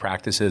their best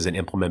practices and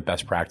implement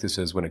best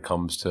practices when it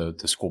comes to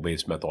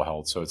school-based mental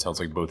health. So it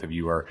sounds like both of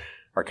you are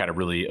kind of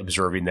really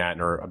observing that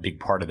and are a big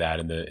part of that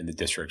in the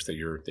districts that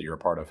you're a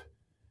part of.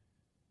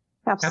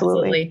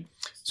 Absolutely.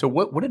 So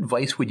what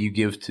advice would you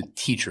give to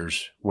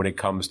teachers when it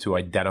comes to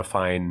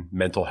identifying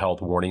mental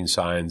health warning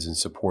signs and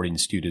supporting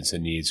students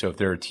in need? So if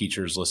there are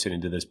teachers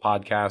listening to this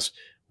podcast,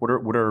 what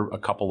are a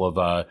couple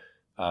of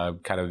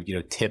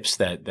tips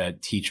that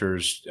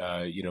teachers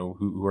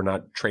who are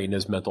not trained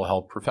as mental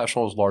health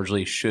professionals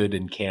largely should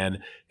and can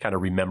kind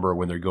of remember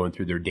when they're going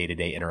through their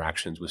day-to-day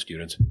interactions with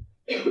students?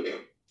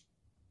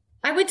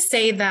 I would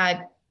say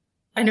that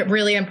a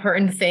really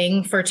important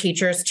thing for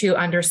teachers to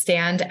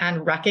understand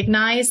and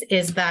recognize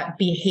is that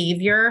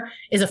behavior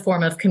is a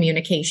form of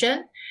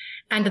communication,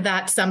 and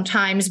that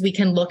sometimes we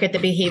can look at the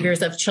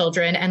behaviors of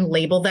children and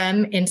label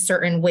them in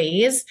certain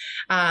ways,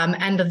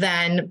 and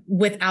then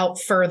without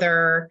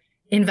further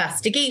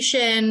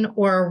investigation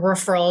or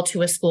referral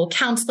to a school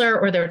counselor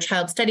or their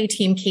child study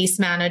team case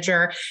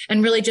manager,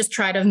 and really just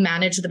try to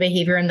manage the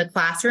behavior in the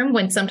classroom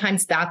when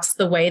sometimes that's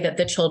the way that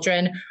the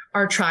children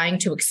are trying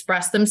to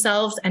express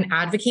themselves and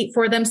advocate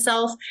for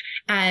themselves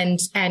and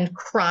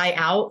cry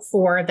out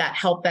for that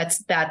help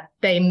that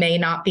they may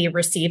not be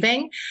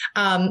receiving.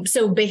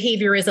 So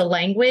behavior is a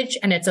language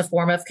and it's a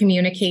form of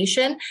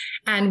communication.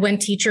 And when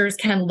teachers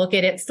can look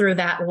at it through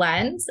that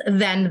lens,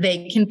 then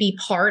they can be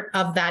part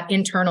of that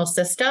internal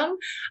system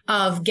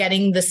of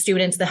getting the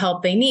students the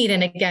help they need.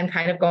 And again,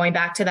 kind of going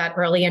back to that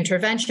early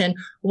intervention,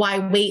 why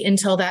wait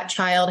until that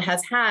child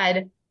has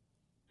had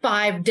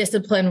 5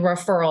 discipline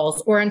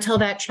referrals or until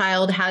that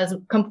child has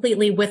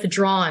completely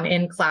withdrawn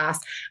in class?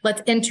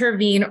 Let's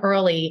intervene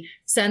early,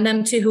 send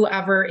them to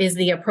whoever is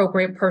the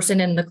appropriate person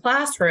in the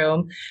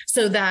classroom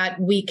so that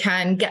we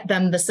can get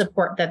them the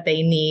support that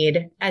they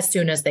need as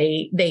soon as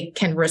they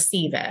can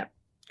receive it.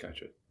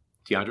 Gotcha.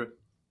 Diandra?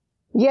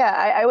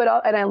 Yeah, I would,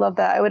 and I love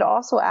that. I would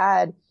also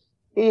add,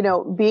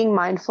 being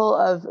mindful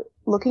of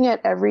looking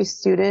at every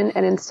student,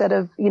 and instead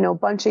of,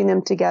 bunching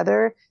them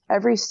together,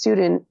 every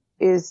student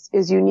is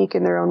unique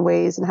in their own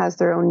ways and has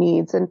their own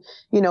needs. And,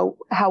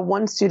 how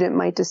one student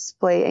might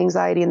display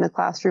anxiety in the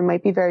classroom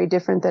might be very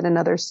different than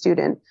another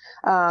student.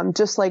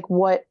 Just like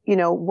what,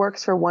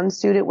 works for one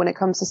student when it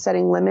comes to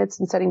setting limits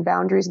and setting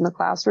boundaries in the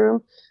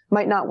classroom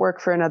might not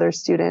work for another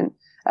student.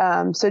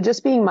 So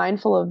just being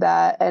mindful of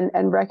that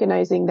and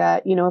recognizing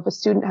that, if a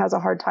student has a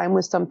hard time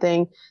with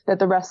something that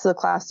the rest of the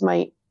class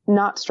might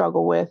not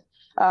struggle with.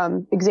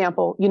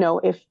 Example,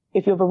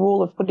 if you have a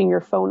rule of putting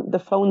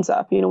the phones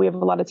up, we have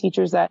a lot of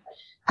teachers that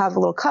have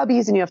little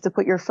cubbies and you have to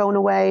put your phone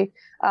away.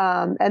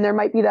 And there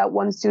might be that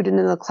one student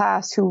in the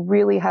class who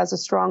really has a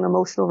strong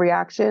emotional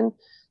reaction,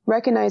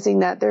 recognizing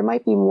that there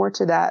might be more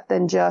to that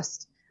than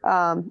just,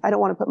 I don't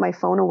want to put my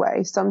phone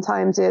away.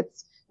 Sometimes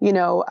it's,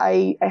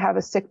 I have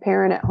a sick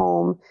parent at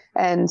home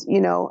and,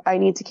 I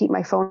need to keep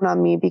my phone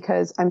on me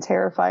because I'm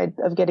terrified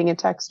of getting a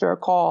text or a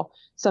call.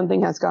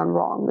 Something has gone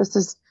wrong. This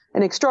is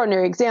an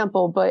extraordinary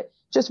example, but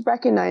just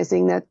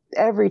recognizing that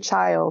every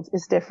child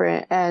is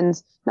different and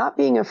not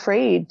being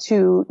afraid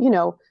to,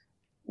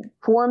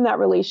 form that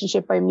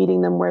relationship by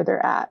meeting them where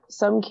they're at.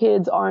 Some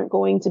kids aren't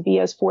going to be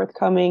as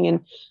forthcoming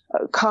and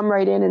come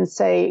right in and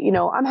say,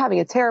 I'm having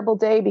a terrible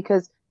day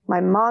because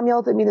my mom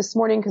yelled at me this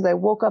morning because I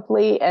woke up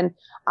late and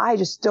I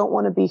just don't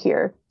want to be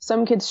here.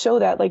 Some kids show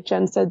that, like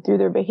Jen said, through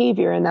their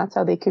behavior, and that's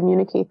how they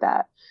communicate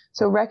that.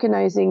 So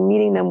recognizing,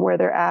 meeting them where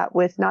they're at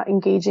with not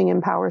engaging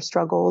in power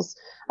struggles.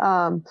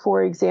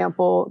 For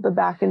example, the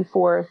back and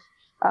forth,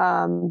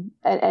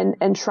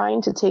 and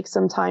trying to take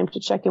some time to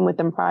check in with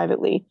them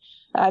privately.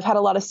 I've had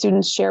a lot of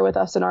students share with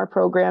us in our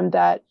program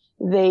that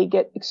they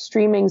get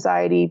extreme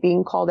anxiety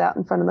being called out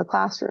in front of the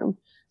classroom.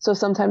 So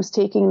sometimes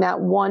taking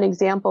that one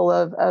example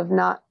of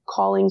not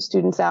calling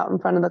students out in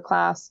front of the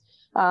class,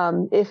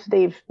 if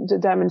they've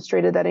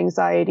demonstrated that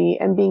anxiety,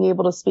 and being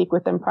able to speak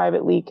with them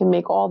privately can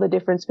make all the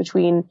difference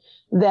between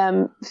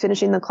them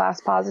finishing the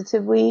class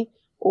positively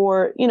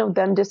or,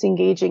 them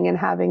disengaging and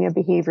having a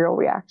behavioral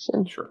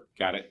reaction. Sure.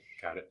 Got it.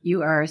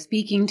 You are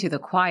speaking to the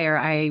choir.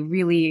 I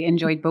really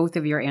enjoyed both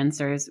of your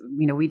answers.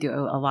 We do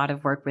a lot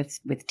of work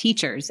with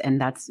teachers, and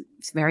that's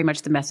very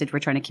much the message we're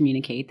trying to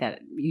communicate,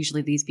 that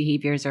usually these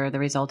behaviors are the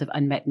result of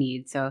unmet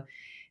needs. So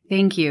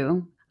thank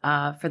you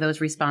for those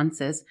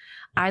responses.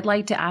 I'd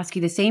like to ask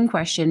you the same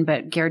question,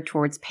 but geared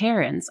towards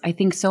parents. I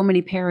think so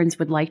many parents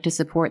would like to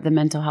support the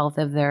mental health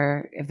of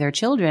their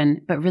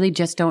children, but really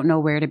just don't know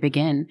where to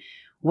begin.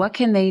 What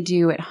can they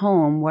do at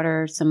home? What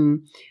are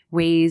some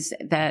ways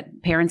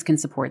that parents can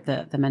support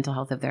the mental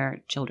health of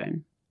their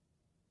children?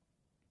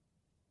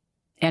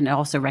 and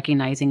also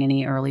recognizing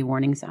any early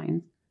warning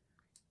signs?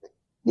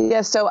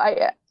 Yeah, so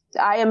I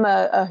am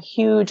a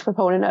huge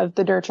proponent of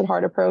the nurtured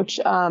heart approach.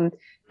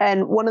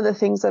 And one of the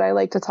things that I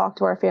like to talk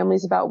to our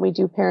families about when we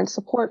do parent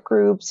support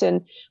groups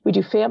and we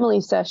do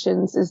family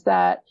sessions is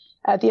that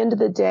at the end of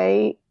the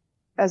day,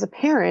 as a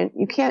parent,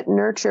 you can't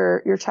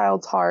nurture your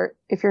child's heart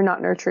if you're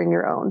not nurturing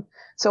your own.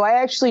 So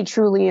I actually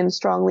truly and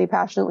strongly,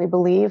 passionately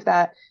believe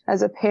that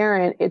as a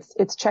parent,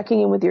 it's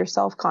checking in with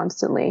yourself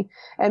constantly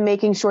and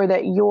making sure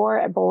that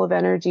your bowl of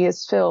energy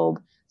is filled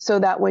so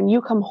that when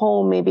you come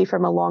home, maybe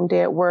from a long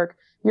day at work,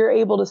 you're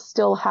able to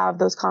still have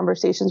those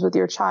conversations with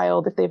your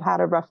child if they've had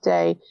a rough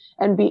day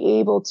and be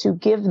able to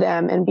give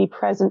them and be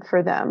present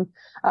for them.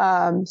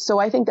 So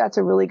I think that's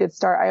a really good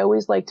start. I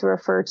always like to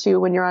refer to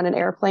when you're on an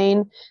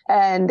airplane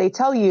and they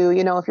tell you,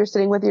 if you're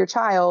sitting with your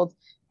child,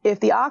 if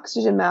the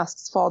oxygen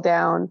masks fall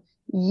down,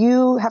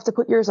 you have to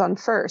put yours on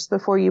first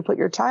before you put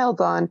your child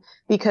on,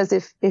 because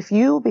if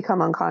you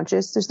become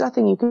unconscious, there's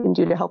nothing you can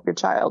do to help your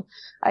child.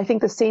 I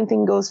think the same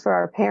thing goes for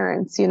our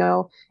parents.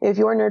 If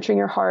you're nurturing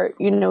your heart,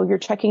 you're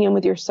checking in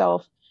with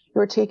yourself,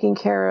 you're taking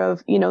care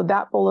of,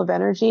 that bowl of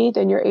energy,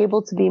 then you're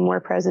able to be more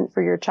present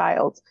for your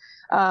child.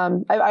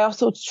 I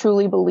also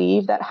truly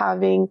believe that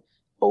having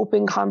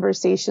open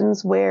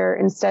conversations where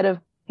instead of,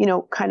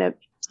 kind of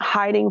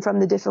hiding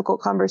from the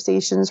difficult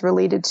conversations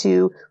related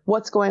to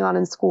what's going on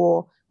in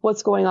school,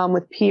 what's going on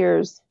with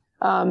peers,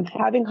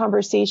 having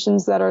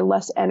conversations that are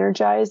less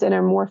energized and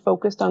are more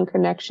focused on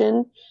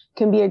connection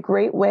can be a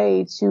great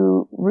way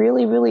to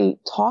really, really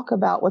talk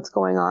about what's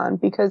going on.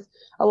 Because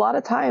a lot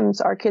of times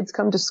our kids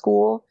come to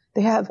school,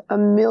 they have a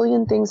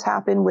million things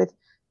happen with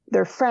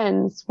their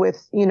friends,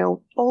 with,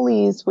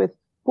 bullies, with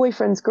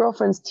boyfriends,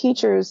 girlfriends,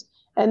 teachers,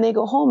 and they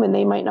go home and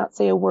they might not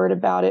say a word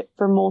about it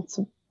for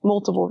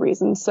multiple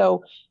reasons.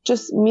 So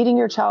just meeting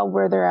your child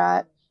where they're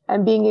at,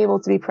 and being able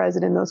to be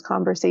present in those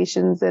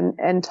conversations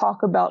and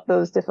talk about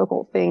those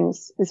difficult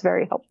things is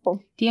very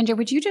helpful. Diandra,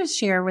 would you just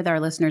share with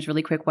our listeners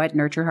really quick what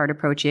Nurture Heart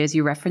Approach is?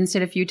 You referenced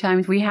it a few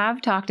times. We have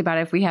talked about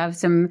it. If we have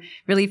some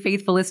really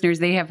faithful listeners,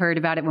 they have heard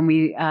about it when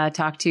we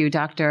talked to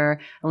Dr.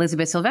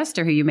 Elizabeth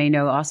Sylvester, who you may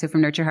know also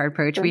from Nurture Heart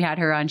Approach. Sure. We had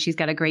her on. She's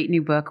got a great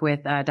new book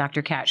with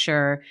Dr. Kat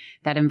Schur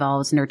that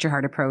involves Nurture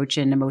Heart Approach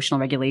and emotional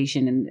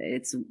regulation.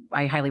 And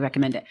I highly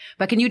recommend it.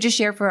 But can you just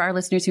share for our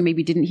listeners who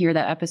maybe didn't hear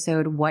that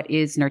episode, what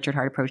is Nurtured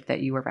Heart Approach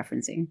that you were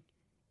referencing?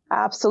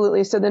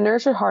 Absolutely. So the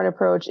Nurtured Heart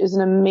Approach is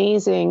an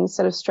amazing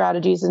set of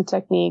strategies and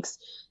techniques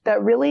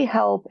that really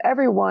help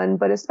everyone,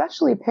 but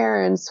especially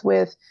parents,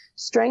 with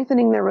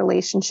strengthening their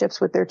relationships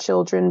with their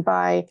children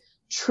by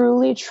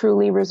truly,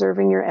 truly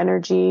reserving your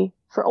energy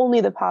for only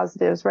the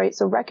positives, right?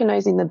 So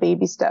recognizing the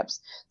baby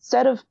steps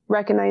instead of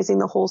recognizing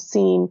the whole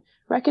scene,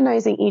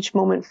 recognizing each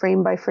moment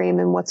frame by frame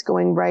and what's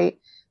going right.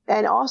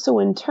 And also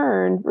in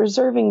turn,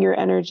 reserving your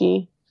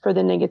energy for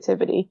the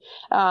negativity.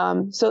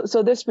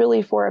 So this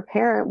really for a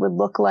parent would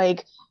look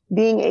like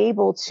being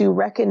able to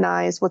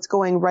recognize what's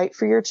going right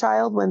for your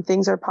child when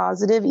things are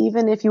positive,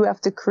 even if you have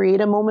to create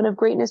a moment of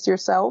greatness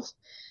yourself,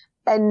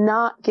 and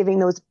not giving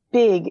those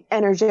big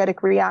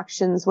energetic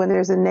reactions when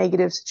there's a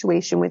negative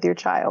situation with your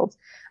child.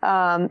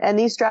 And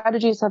these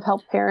strategies have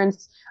helped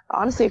parents,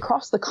 honestly,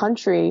 across the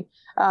country,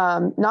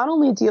 not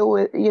only deal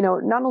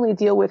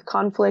with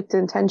conflict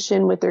and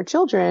tension with their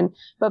children,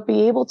 but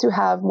be able to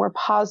have more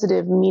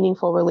positive,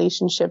 meaningful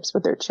relationships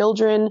with their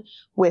children,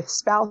 with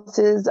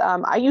spouses.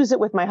 I use it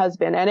with my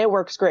husband and it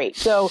works great.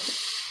 So,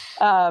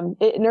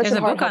 There's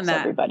a book on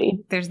that. Everybody.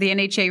 There's the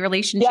NHA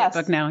relationship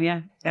book now.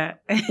 Yeah.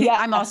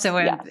 I'm also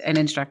an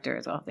instructor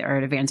as well, or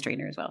an advanced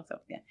trainer as well. So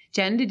yeah.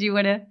 Jen, did you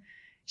want to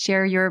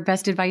share your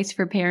best advice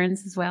for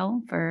parents as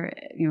well for,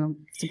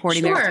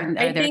 supporting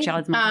their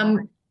child's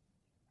mental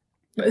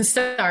health?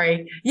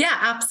 Sorry. Yeah,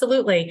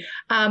 absolutely.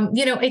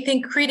 I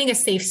think creating a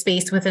safe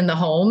space within the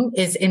home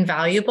is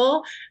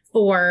invaluable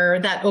for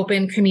that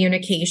open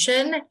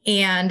communication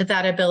and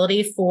that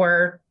ability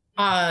for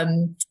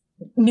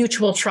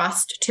mutual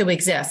trust to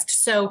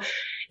exist. So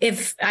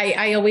if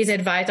I always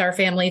advise our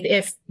family,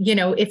 if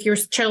your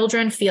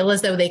children feel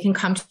as though they can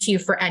come to you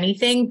for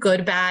anything,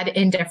 good, bad,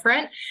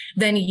 indifferent,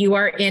 then you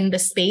are in the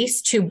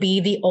space to be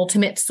the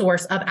ultimate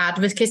source of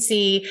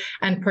advocacy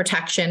and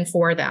protection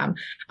for them.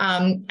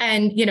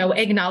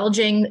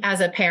 Acknowledging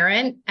as a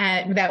parent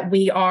that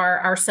we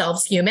are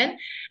ourselves human.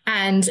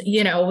 And,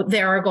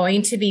 there are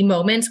going to be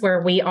moments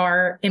where we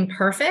are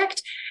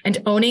imperfect, and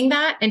owning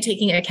that and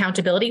taking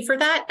accountability for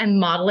that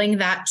and modeling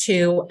that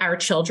to our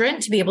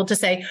children to be able to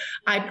say,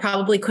 I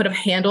probably could have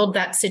handled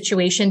that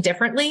situation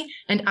differently,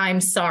 and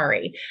I'm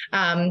sorry.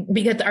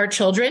 Because our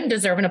children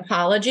deserve an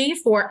apology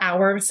for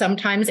our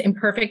sometimes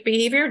imperfect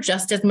behavior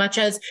just as much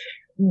as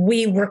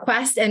we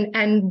request and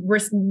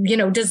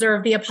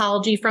deserve the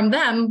apology from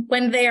them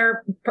when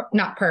they're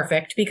not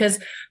perfect, because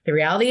the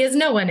reality is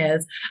no one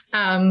is.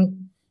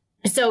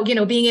 So,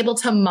 being able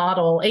to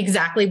model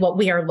exactly what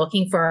we are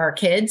looking for our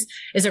kids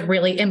is a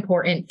really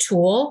important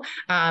tool,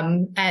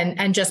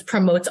 and just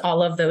promotes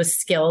all of those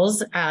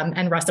skills,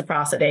 and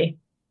reciprocity.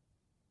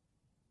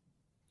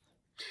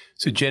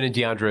 So Jen and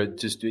Diandra,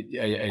 just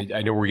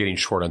I know we're getting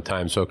short on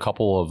time, so a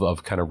couple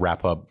of kind of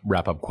wrap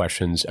up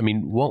questions. I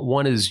mean,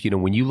 one is,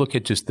 when you look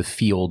at just the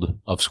field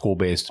of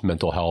school-based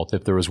mental health,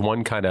 if there was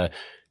one kind of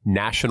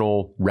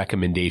national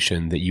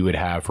recommendation that you would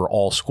have for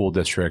all school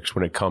districts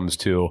when it comes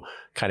to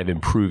kind of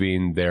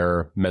improving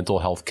their mental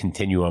health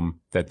continuum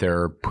that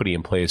they're putting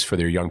in place for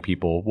their young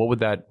people, what would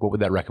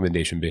that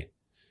recommendation be?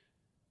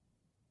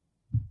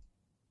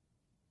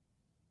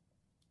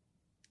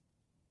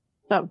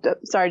 Oh,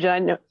 sorry, Jen. I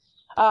know.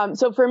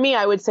 So for me,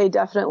 I would say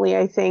definitely,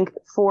 I think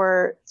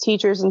for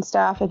teachers and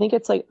staff, I think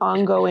it's like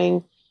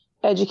ongoing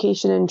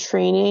education and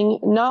training,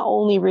 not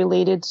only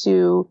related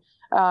to,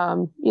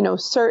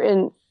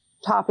 certain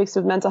topics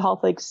of mental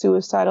health, like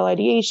suicidal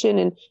ideation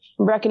and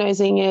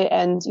recognizing it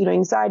and,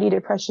 anxiety,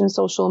 depression,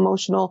 social,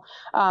 emotional.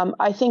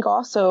 I think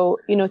also,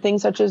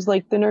 things such as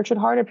like the nurtured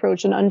heart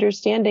approach and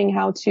understanding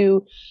how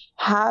to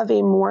have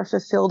a more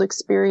fulfilled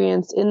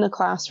experience in the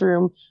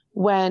classroom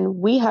when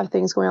we have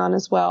things going on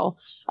as well.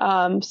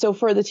 So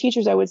for the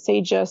teachers, I would say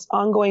just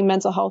ongoing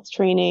mental health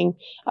training,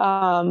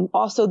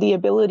 also the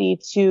ability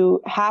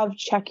to have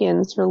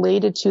check-ins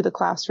related to the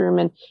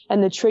classroom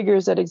and the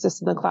triggers that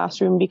exist in the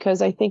classroom,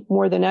 because I think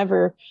more than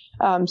ever,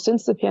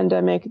 since the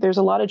pandemic, there's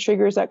a lot of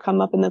triggers that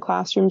come up in the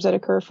classrooms that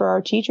occur for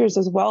our teachers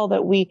as well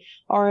that we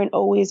aren't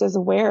always as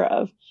aware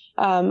of.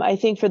 I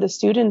think for the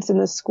students in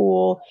the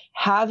school,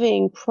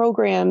 having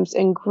programs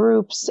and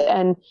groups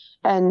and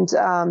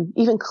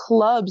even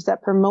clubs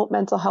that promote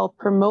mental health,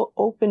 promote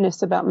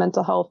openness about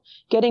mental health,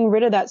 getting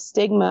rid of that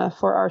stigma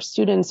for our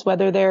students,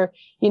 whether they're,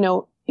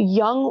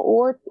 young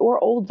or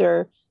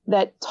older,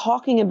 that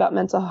talking about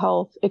mental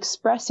health,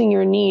 expressing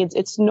your needs,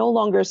 it's no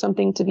longer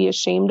something to be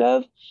ashamed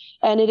of.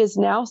 And it is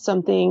now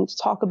something to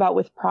talk about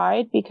with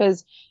pride,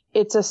 because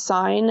it's a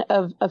sign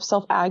of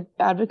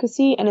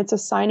self-advocacy, and it's a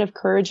sign of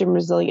courage and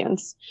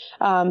resilience.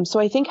 So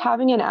I think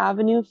having an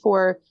avenue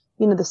for,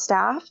 the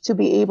staff to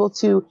be able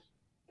to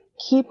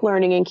keep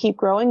learning and keep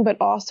growing, but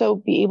also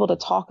be able to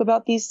talk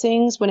about these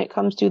things when it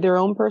comes to their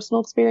own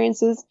personal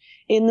experiences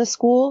in the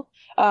school.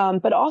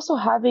 But also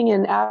having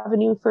an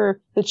avenue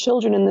for the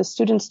children and the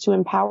students to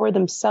empower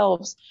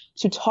themselves,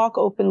 to talk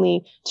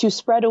openly, to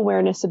spread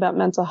awareness about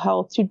mental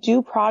health, to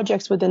do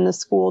projects within the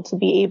school, to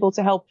be able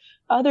to help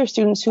other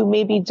students who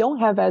maybe don't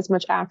have as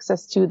much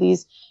access to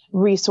these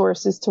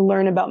resources to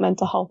learn about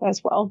mental health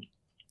as well.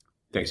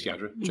 Thanks,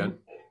 Diandra. Jen?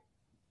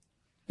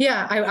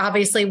 Yeah, I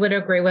obviously would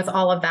agree with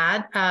all of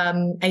that.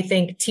 I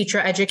think teacher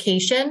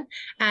education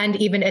and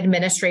even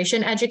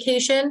administration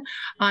education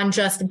on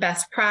just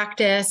best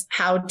practice,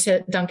 how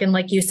to, Duncan,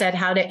 like you said,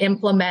 how to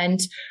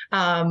implement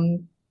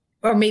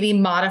or maybe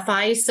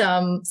modify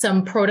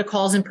some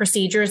protocols and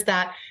procedures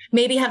that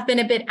maybe have been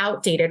a bit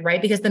outdated,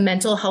 right? Because the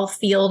mental health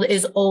field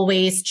is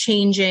always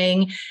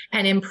changing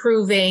and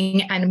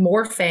improving and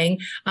morphing,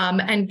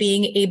 and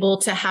being able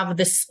to have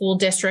the school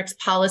district's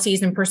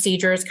policies and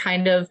procedures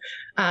kind of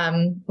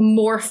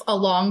morph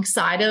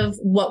alongside of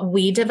what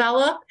we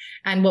develop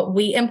and what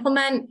we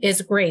implement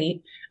is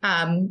great.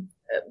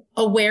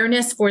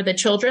 Awareness for the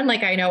children.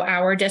 Like I know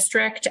our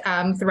district,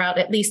 throughout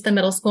at least the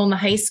middle school and the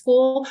high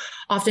school,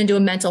 often do a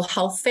mental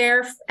health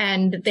fair,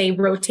 and they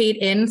rotate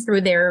in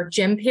through their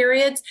gym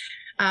periods.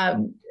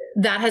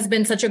 That has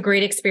been such a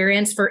great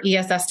experience for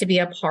ESS to be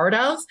a part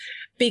of,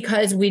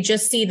 because we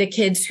just see the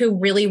kids who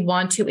really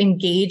want to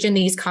engage in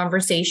these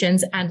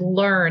conversations and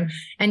learn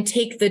and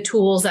take the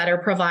tools that are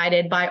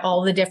provided by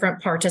all the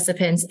different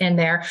participants in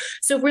there.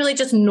 So really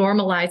just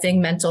normalizing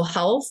mental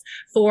health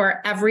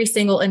for every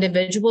single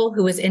individual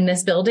who is in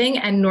this building,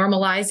 and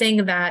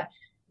normalizing that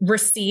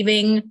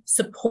receiving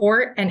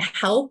support and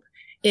help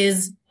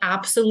is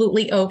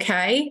absolutely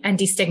okay, and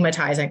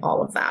destigmatizing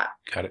all of that.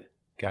 Got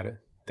it.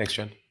 Thanks,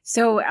 Jen.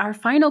 So our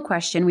final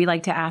question we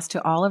like to ask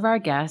to all of our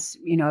guests,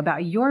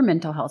 about your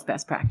mental health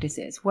best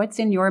practices. What's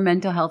in your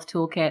mental health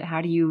toolkit?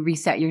 How do you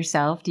reset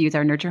yourself, to use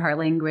our nurture heart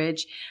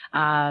language?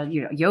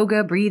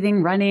 Yoga,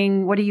 breathing,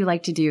 running. What do you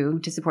like to do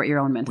to support your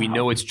own mental health? We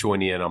know it's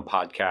joining in on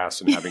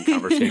podcasts and having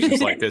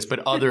conversations like this, but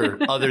other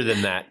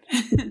than that.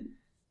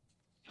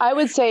 I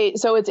would say,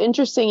 so it's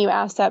interesting you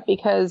asked that,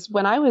 because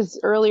when I was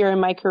earlier in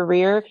my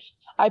career,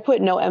 I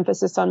put no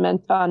emphasis on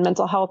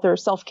mental health or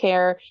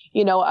self-care.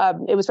 It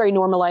was very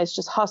normalized,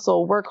 just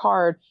hustle, work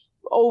hard,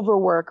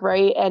 overwork,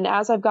 right? And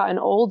as I've gotten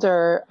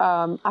older,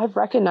 I've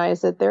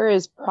recognized that there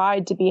is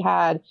pride to be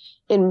had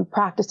in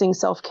practicing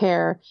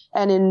self-care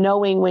and in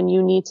knowing when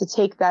you need to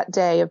take that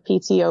day of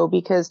PTO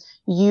because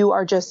you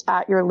are just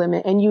at your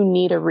limit and you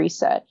need a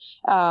reset.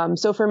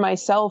 So for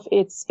myself,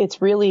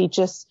 it's really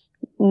just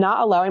not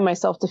allowing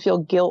myself to feel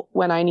guilt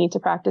when I need to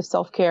practice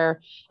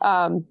self-care.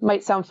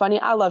 Might sound funny.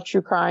 I love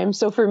true crime.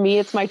 So for me,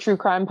 it's my true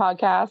crime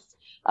podcast.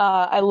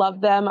 I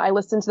love them. I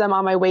listen to them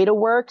on my way to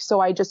work. So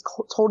I just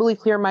totally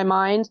clear my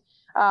mind,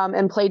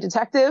 and play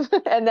detective.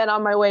 And then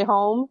on my way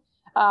home,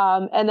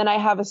 and then I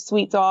have a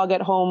sweet dog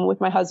at home with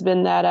my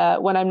husband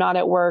that, when I'm not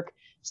at work,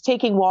 just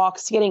taking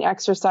walks, getting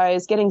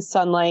exercise, getting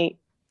sunlight,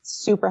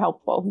 super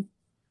helpful.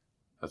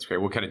 That's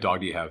great. What kind of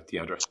dog do you have,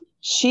 Diandra?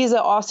 She's an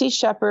Aussie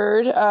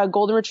Shepherd,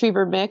 Golden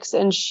Retriever mix,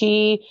 and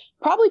she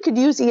probably could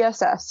use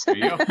ESS. There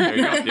you go.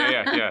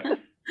 Yeah.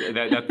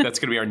 That's going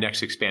to be our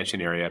next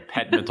expansion area,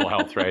 pet mental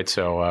health, right?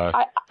 So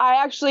I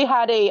actually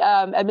had a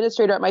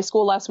administrator at my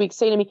school last week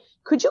say to me,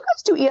 could you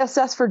guys do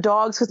ESS for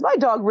dogs? Because my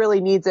dog really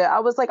needs it.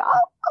 I was like,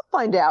 I'll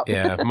find out.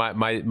 Yeah,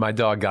 my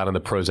dog got on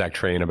the Prozac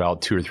train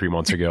about 2 or 3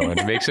 months ago, and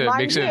it makes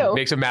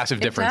a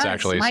massive difference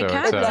actually. My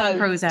cat was on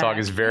Prozac. Dog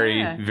is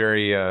very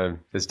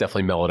it's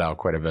definitely mellowed out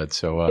quite a bit.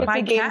 So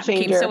my cat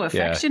became so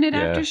affectionate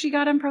after she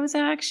got on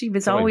Prozac. She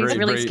was always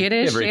really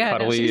skittish. Very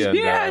cuddly.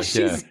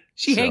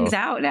 She hangs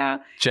out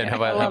now. Jen, how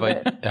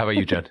about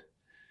you, Jen?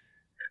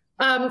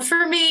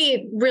 For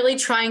me, really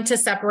trying to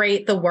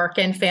separate the work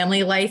and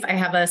family life. I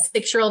have a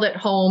 6-year-old at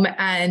home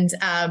and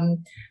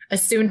a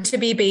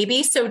soon-to-be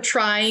baby. So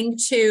trying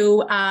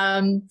to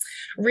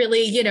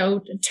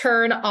really,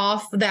 turn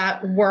off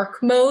that work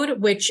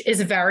mode, which is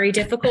very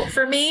difficult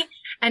for me,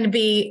 and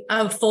be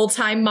a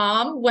full-time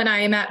mom when I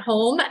am at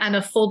home and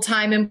a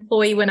full-time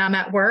employee when I'm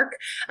at work,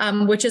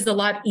 which is a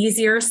lot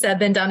easier said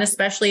than done,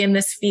 especially in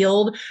this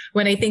field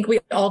when I think we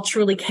all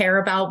truly care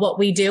about what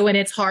we do. And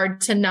it's hard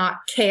to not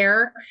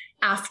care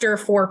after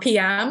 4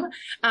 p.m.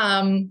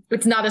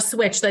 It's not a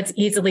switch that's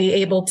easily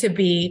able to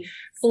be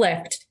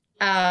flipped.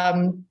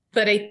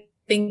 But I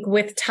think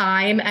with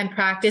time and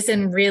practice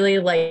and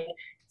really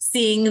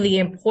seeing the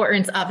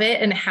importance of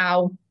it and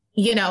how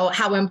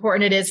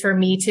important it is for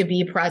me to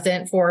be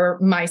present for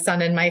my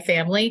son and my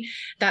family,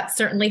 that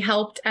certainly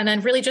helped. And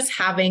then really just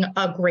having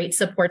a great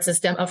support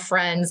system of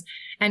friends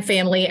and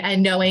family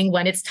and knowing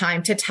when it's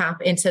time to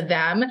tap into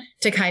them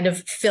to kind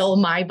of fill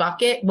my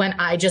bucket when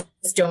I just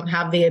don't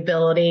have the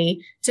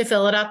ability to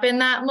fill it up in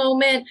that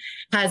moment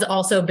has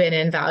also been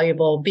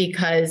invaluable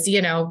because,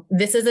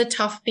 this is a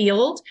tough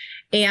field.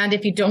 And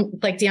if you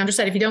don't, like Diandra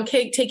said, if you don't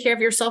take care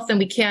of yourself, then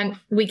we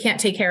can't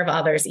take care of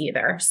others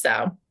either.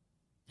 So.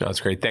 No,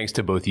 that's great. Thanks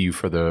to both of you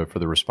for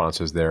the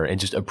responses there, and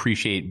just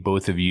appreciate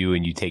both of you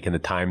and you taking the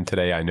time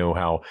today. I know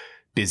how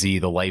busy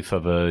the life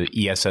of a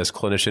ESS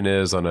clinician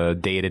is on a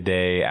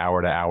day-to-day,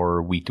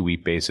 hour-to-hour,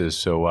 week-to-week basis.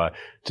 So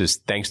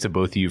just thanks to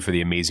both of you for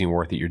the amazing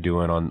work that you're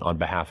doing on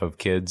behalf of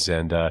kids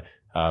and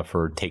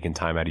for taking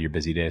time out of your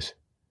busy days.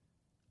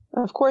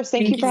 Of course.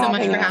 Thank you so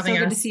much for having us. So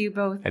good to see you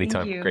both.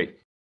 Anytime. Thank you. Great.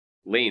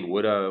 Lane,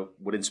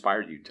 what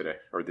inspired you today,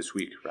 or this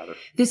week rather?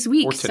 This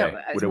week. Or today.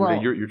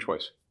 Your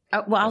choice.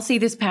 I'll say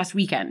this past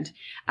weekend.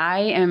 I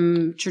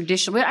am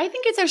traditional. I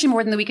think it's actually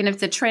more than the weekend.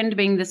 It's a trend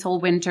being this whole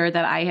winter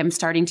that I am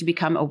starting to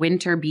become a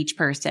winter beach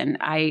person.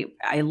 I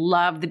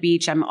love the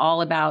beach. I'm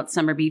all about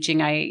summer beaching.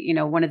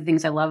 One of the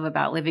things I love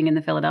about living in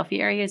the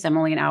Philadelphia area is I'm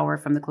only an hour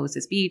from the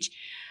closest beach.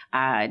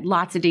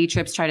 Lots of day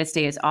trips, try to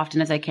stay as often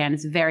as I can.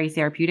 It's very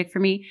therapeutic for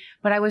me,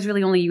 but I was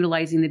really only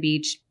utilizing the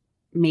beach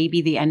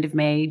maybe the end of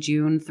May,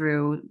 June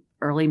through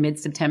early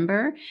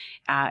mid-September.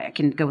 I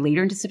can go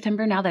later into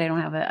September now that I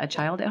don't have a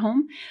child at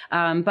home.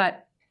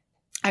 But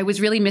I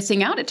was really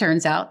missing out. It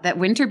turns out that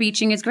winter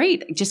beaching is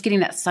great. Just getting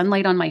that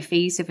sunlight on my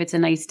face if it's a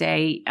nice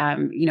day.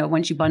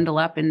 Once you bundle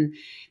up and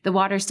the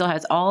water still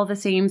has all the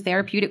same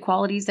therapeutic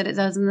qualities that it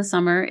does in the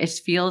summer. It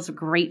feels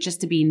great just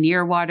to be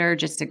near water,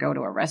 just to go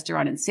to a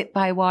restaurant and sit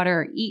by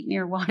water, or eat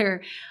near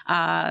water.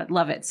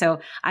 Love it. So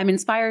I'm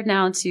inspired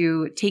now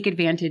to take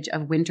advantage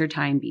of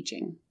wintertime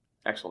beaching.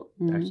 Excellent.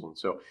 Mm-hmm. Excellent.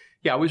 So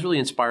yeah, I was really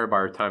inspired by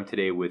our time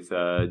today with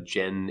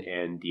Jen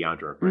and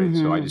Diandra, right?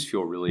 Mm-hmm. So I just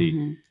feel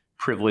really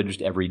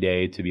privileged every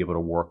day to be able to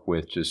work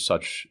with just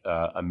such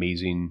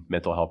amazing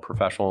mental health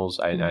professionals.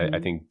 I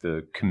think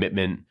the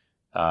commitment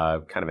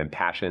kind of and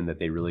passion that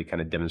they really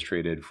kind of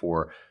demonstrated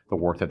for the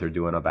work that they're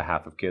doing on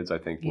behalf of kids, I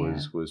think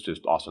was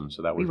just awesome.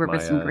 So that was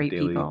my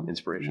daily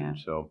inspiration.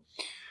 Yeah. So.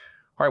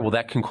 All right. Well,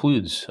 that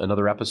concludes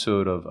another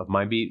episode of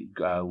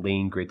MindBeat.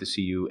 Lane, great to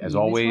see you as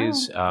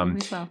always.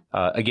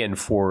 Again,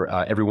 for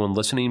everyone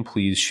listening,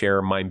 please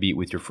share MindBeat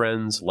with your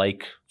friends.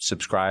 Like,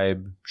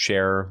 subscribe,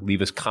 share,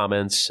 leave us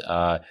comments.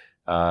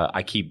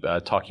 I keep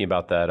talking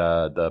about that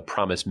the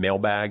Promise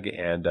mailbag,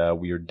 and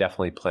we are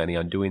definitely planning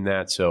on doing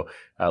that. So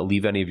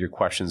leave any of your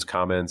questions,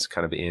 comments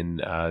kind of in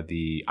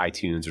the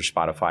iTunes or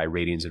Spotify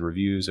ratings and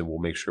reviews, and we'll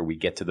make sure we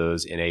get to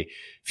those in a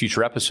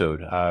future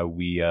episode.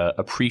 We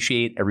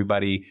appreciate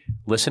everybody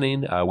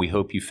listening. We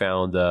hope you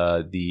found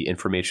the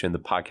information in the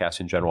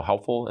podcast in general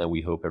helpful, and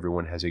we hope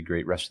everyone has a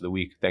great rest of the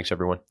week. Thanks,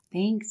 everyone.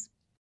 Thanks.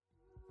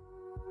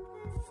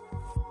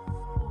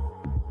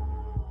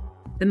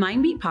 The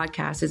MindBeat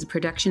podcast is a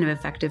production of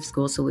Effective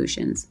School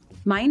Solutions.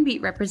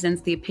 MindBeat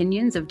represents the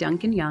opinions of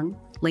Duncan Young,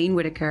 Lane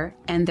Whitaker,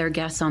 and their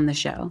guests on the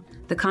show.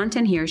 The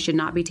content here should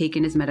not be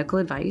taken as medical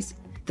advice.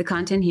 The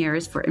content here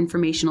is for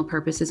informational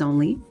purposes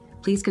only.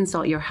 Please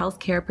consult your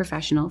healthcare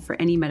professional for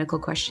any medical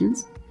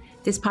questions.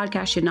 This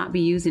podcast should not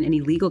be used in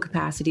any legal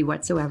capacity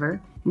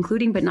whatsoever,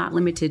 including but not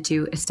limited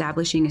to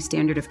establishing a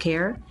standard of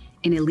care,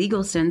 in a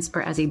legal sense,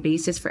 or as a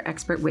basis for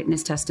expert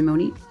witness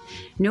testimony.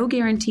 No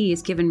guarantee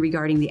is given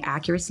regarding the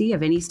accuracy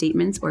of any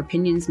statements or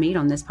opinions made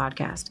on this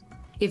podcast.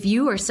 If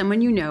you or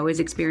someone you know is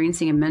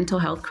experiencing a mental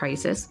health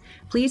crisis,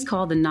 please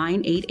call the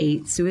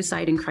 988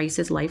 Suicide and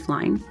Crisis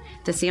Lifeline,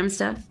 the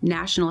SAMHSA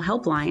National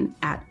Helpline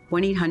at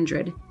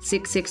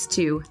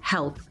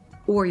 1-800-662-HELP,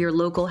 or your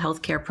local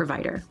healthcare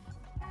provider.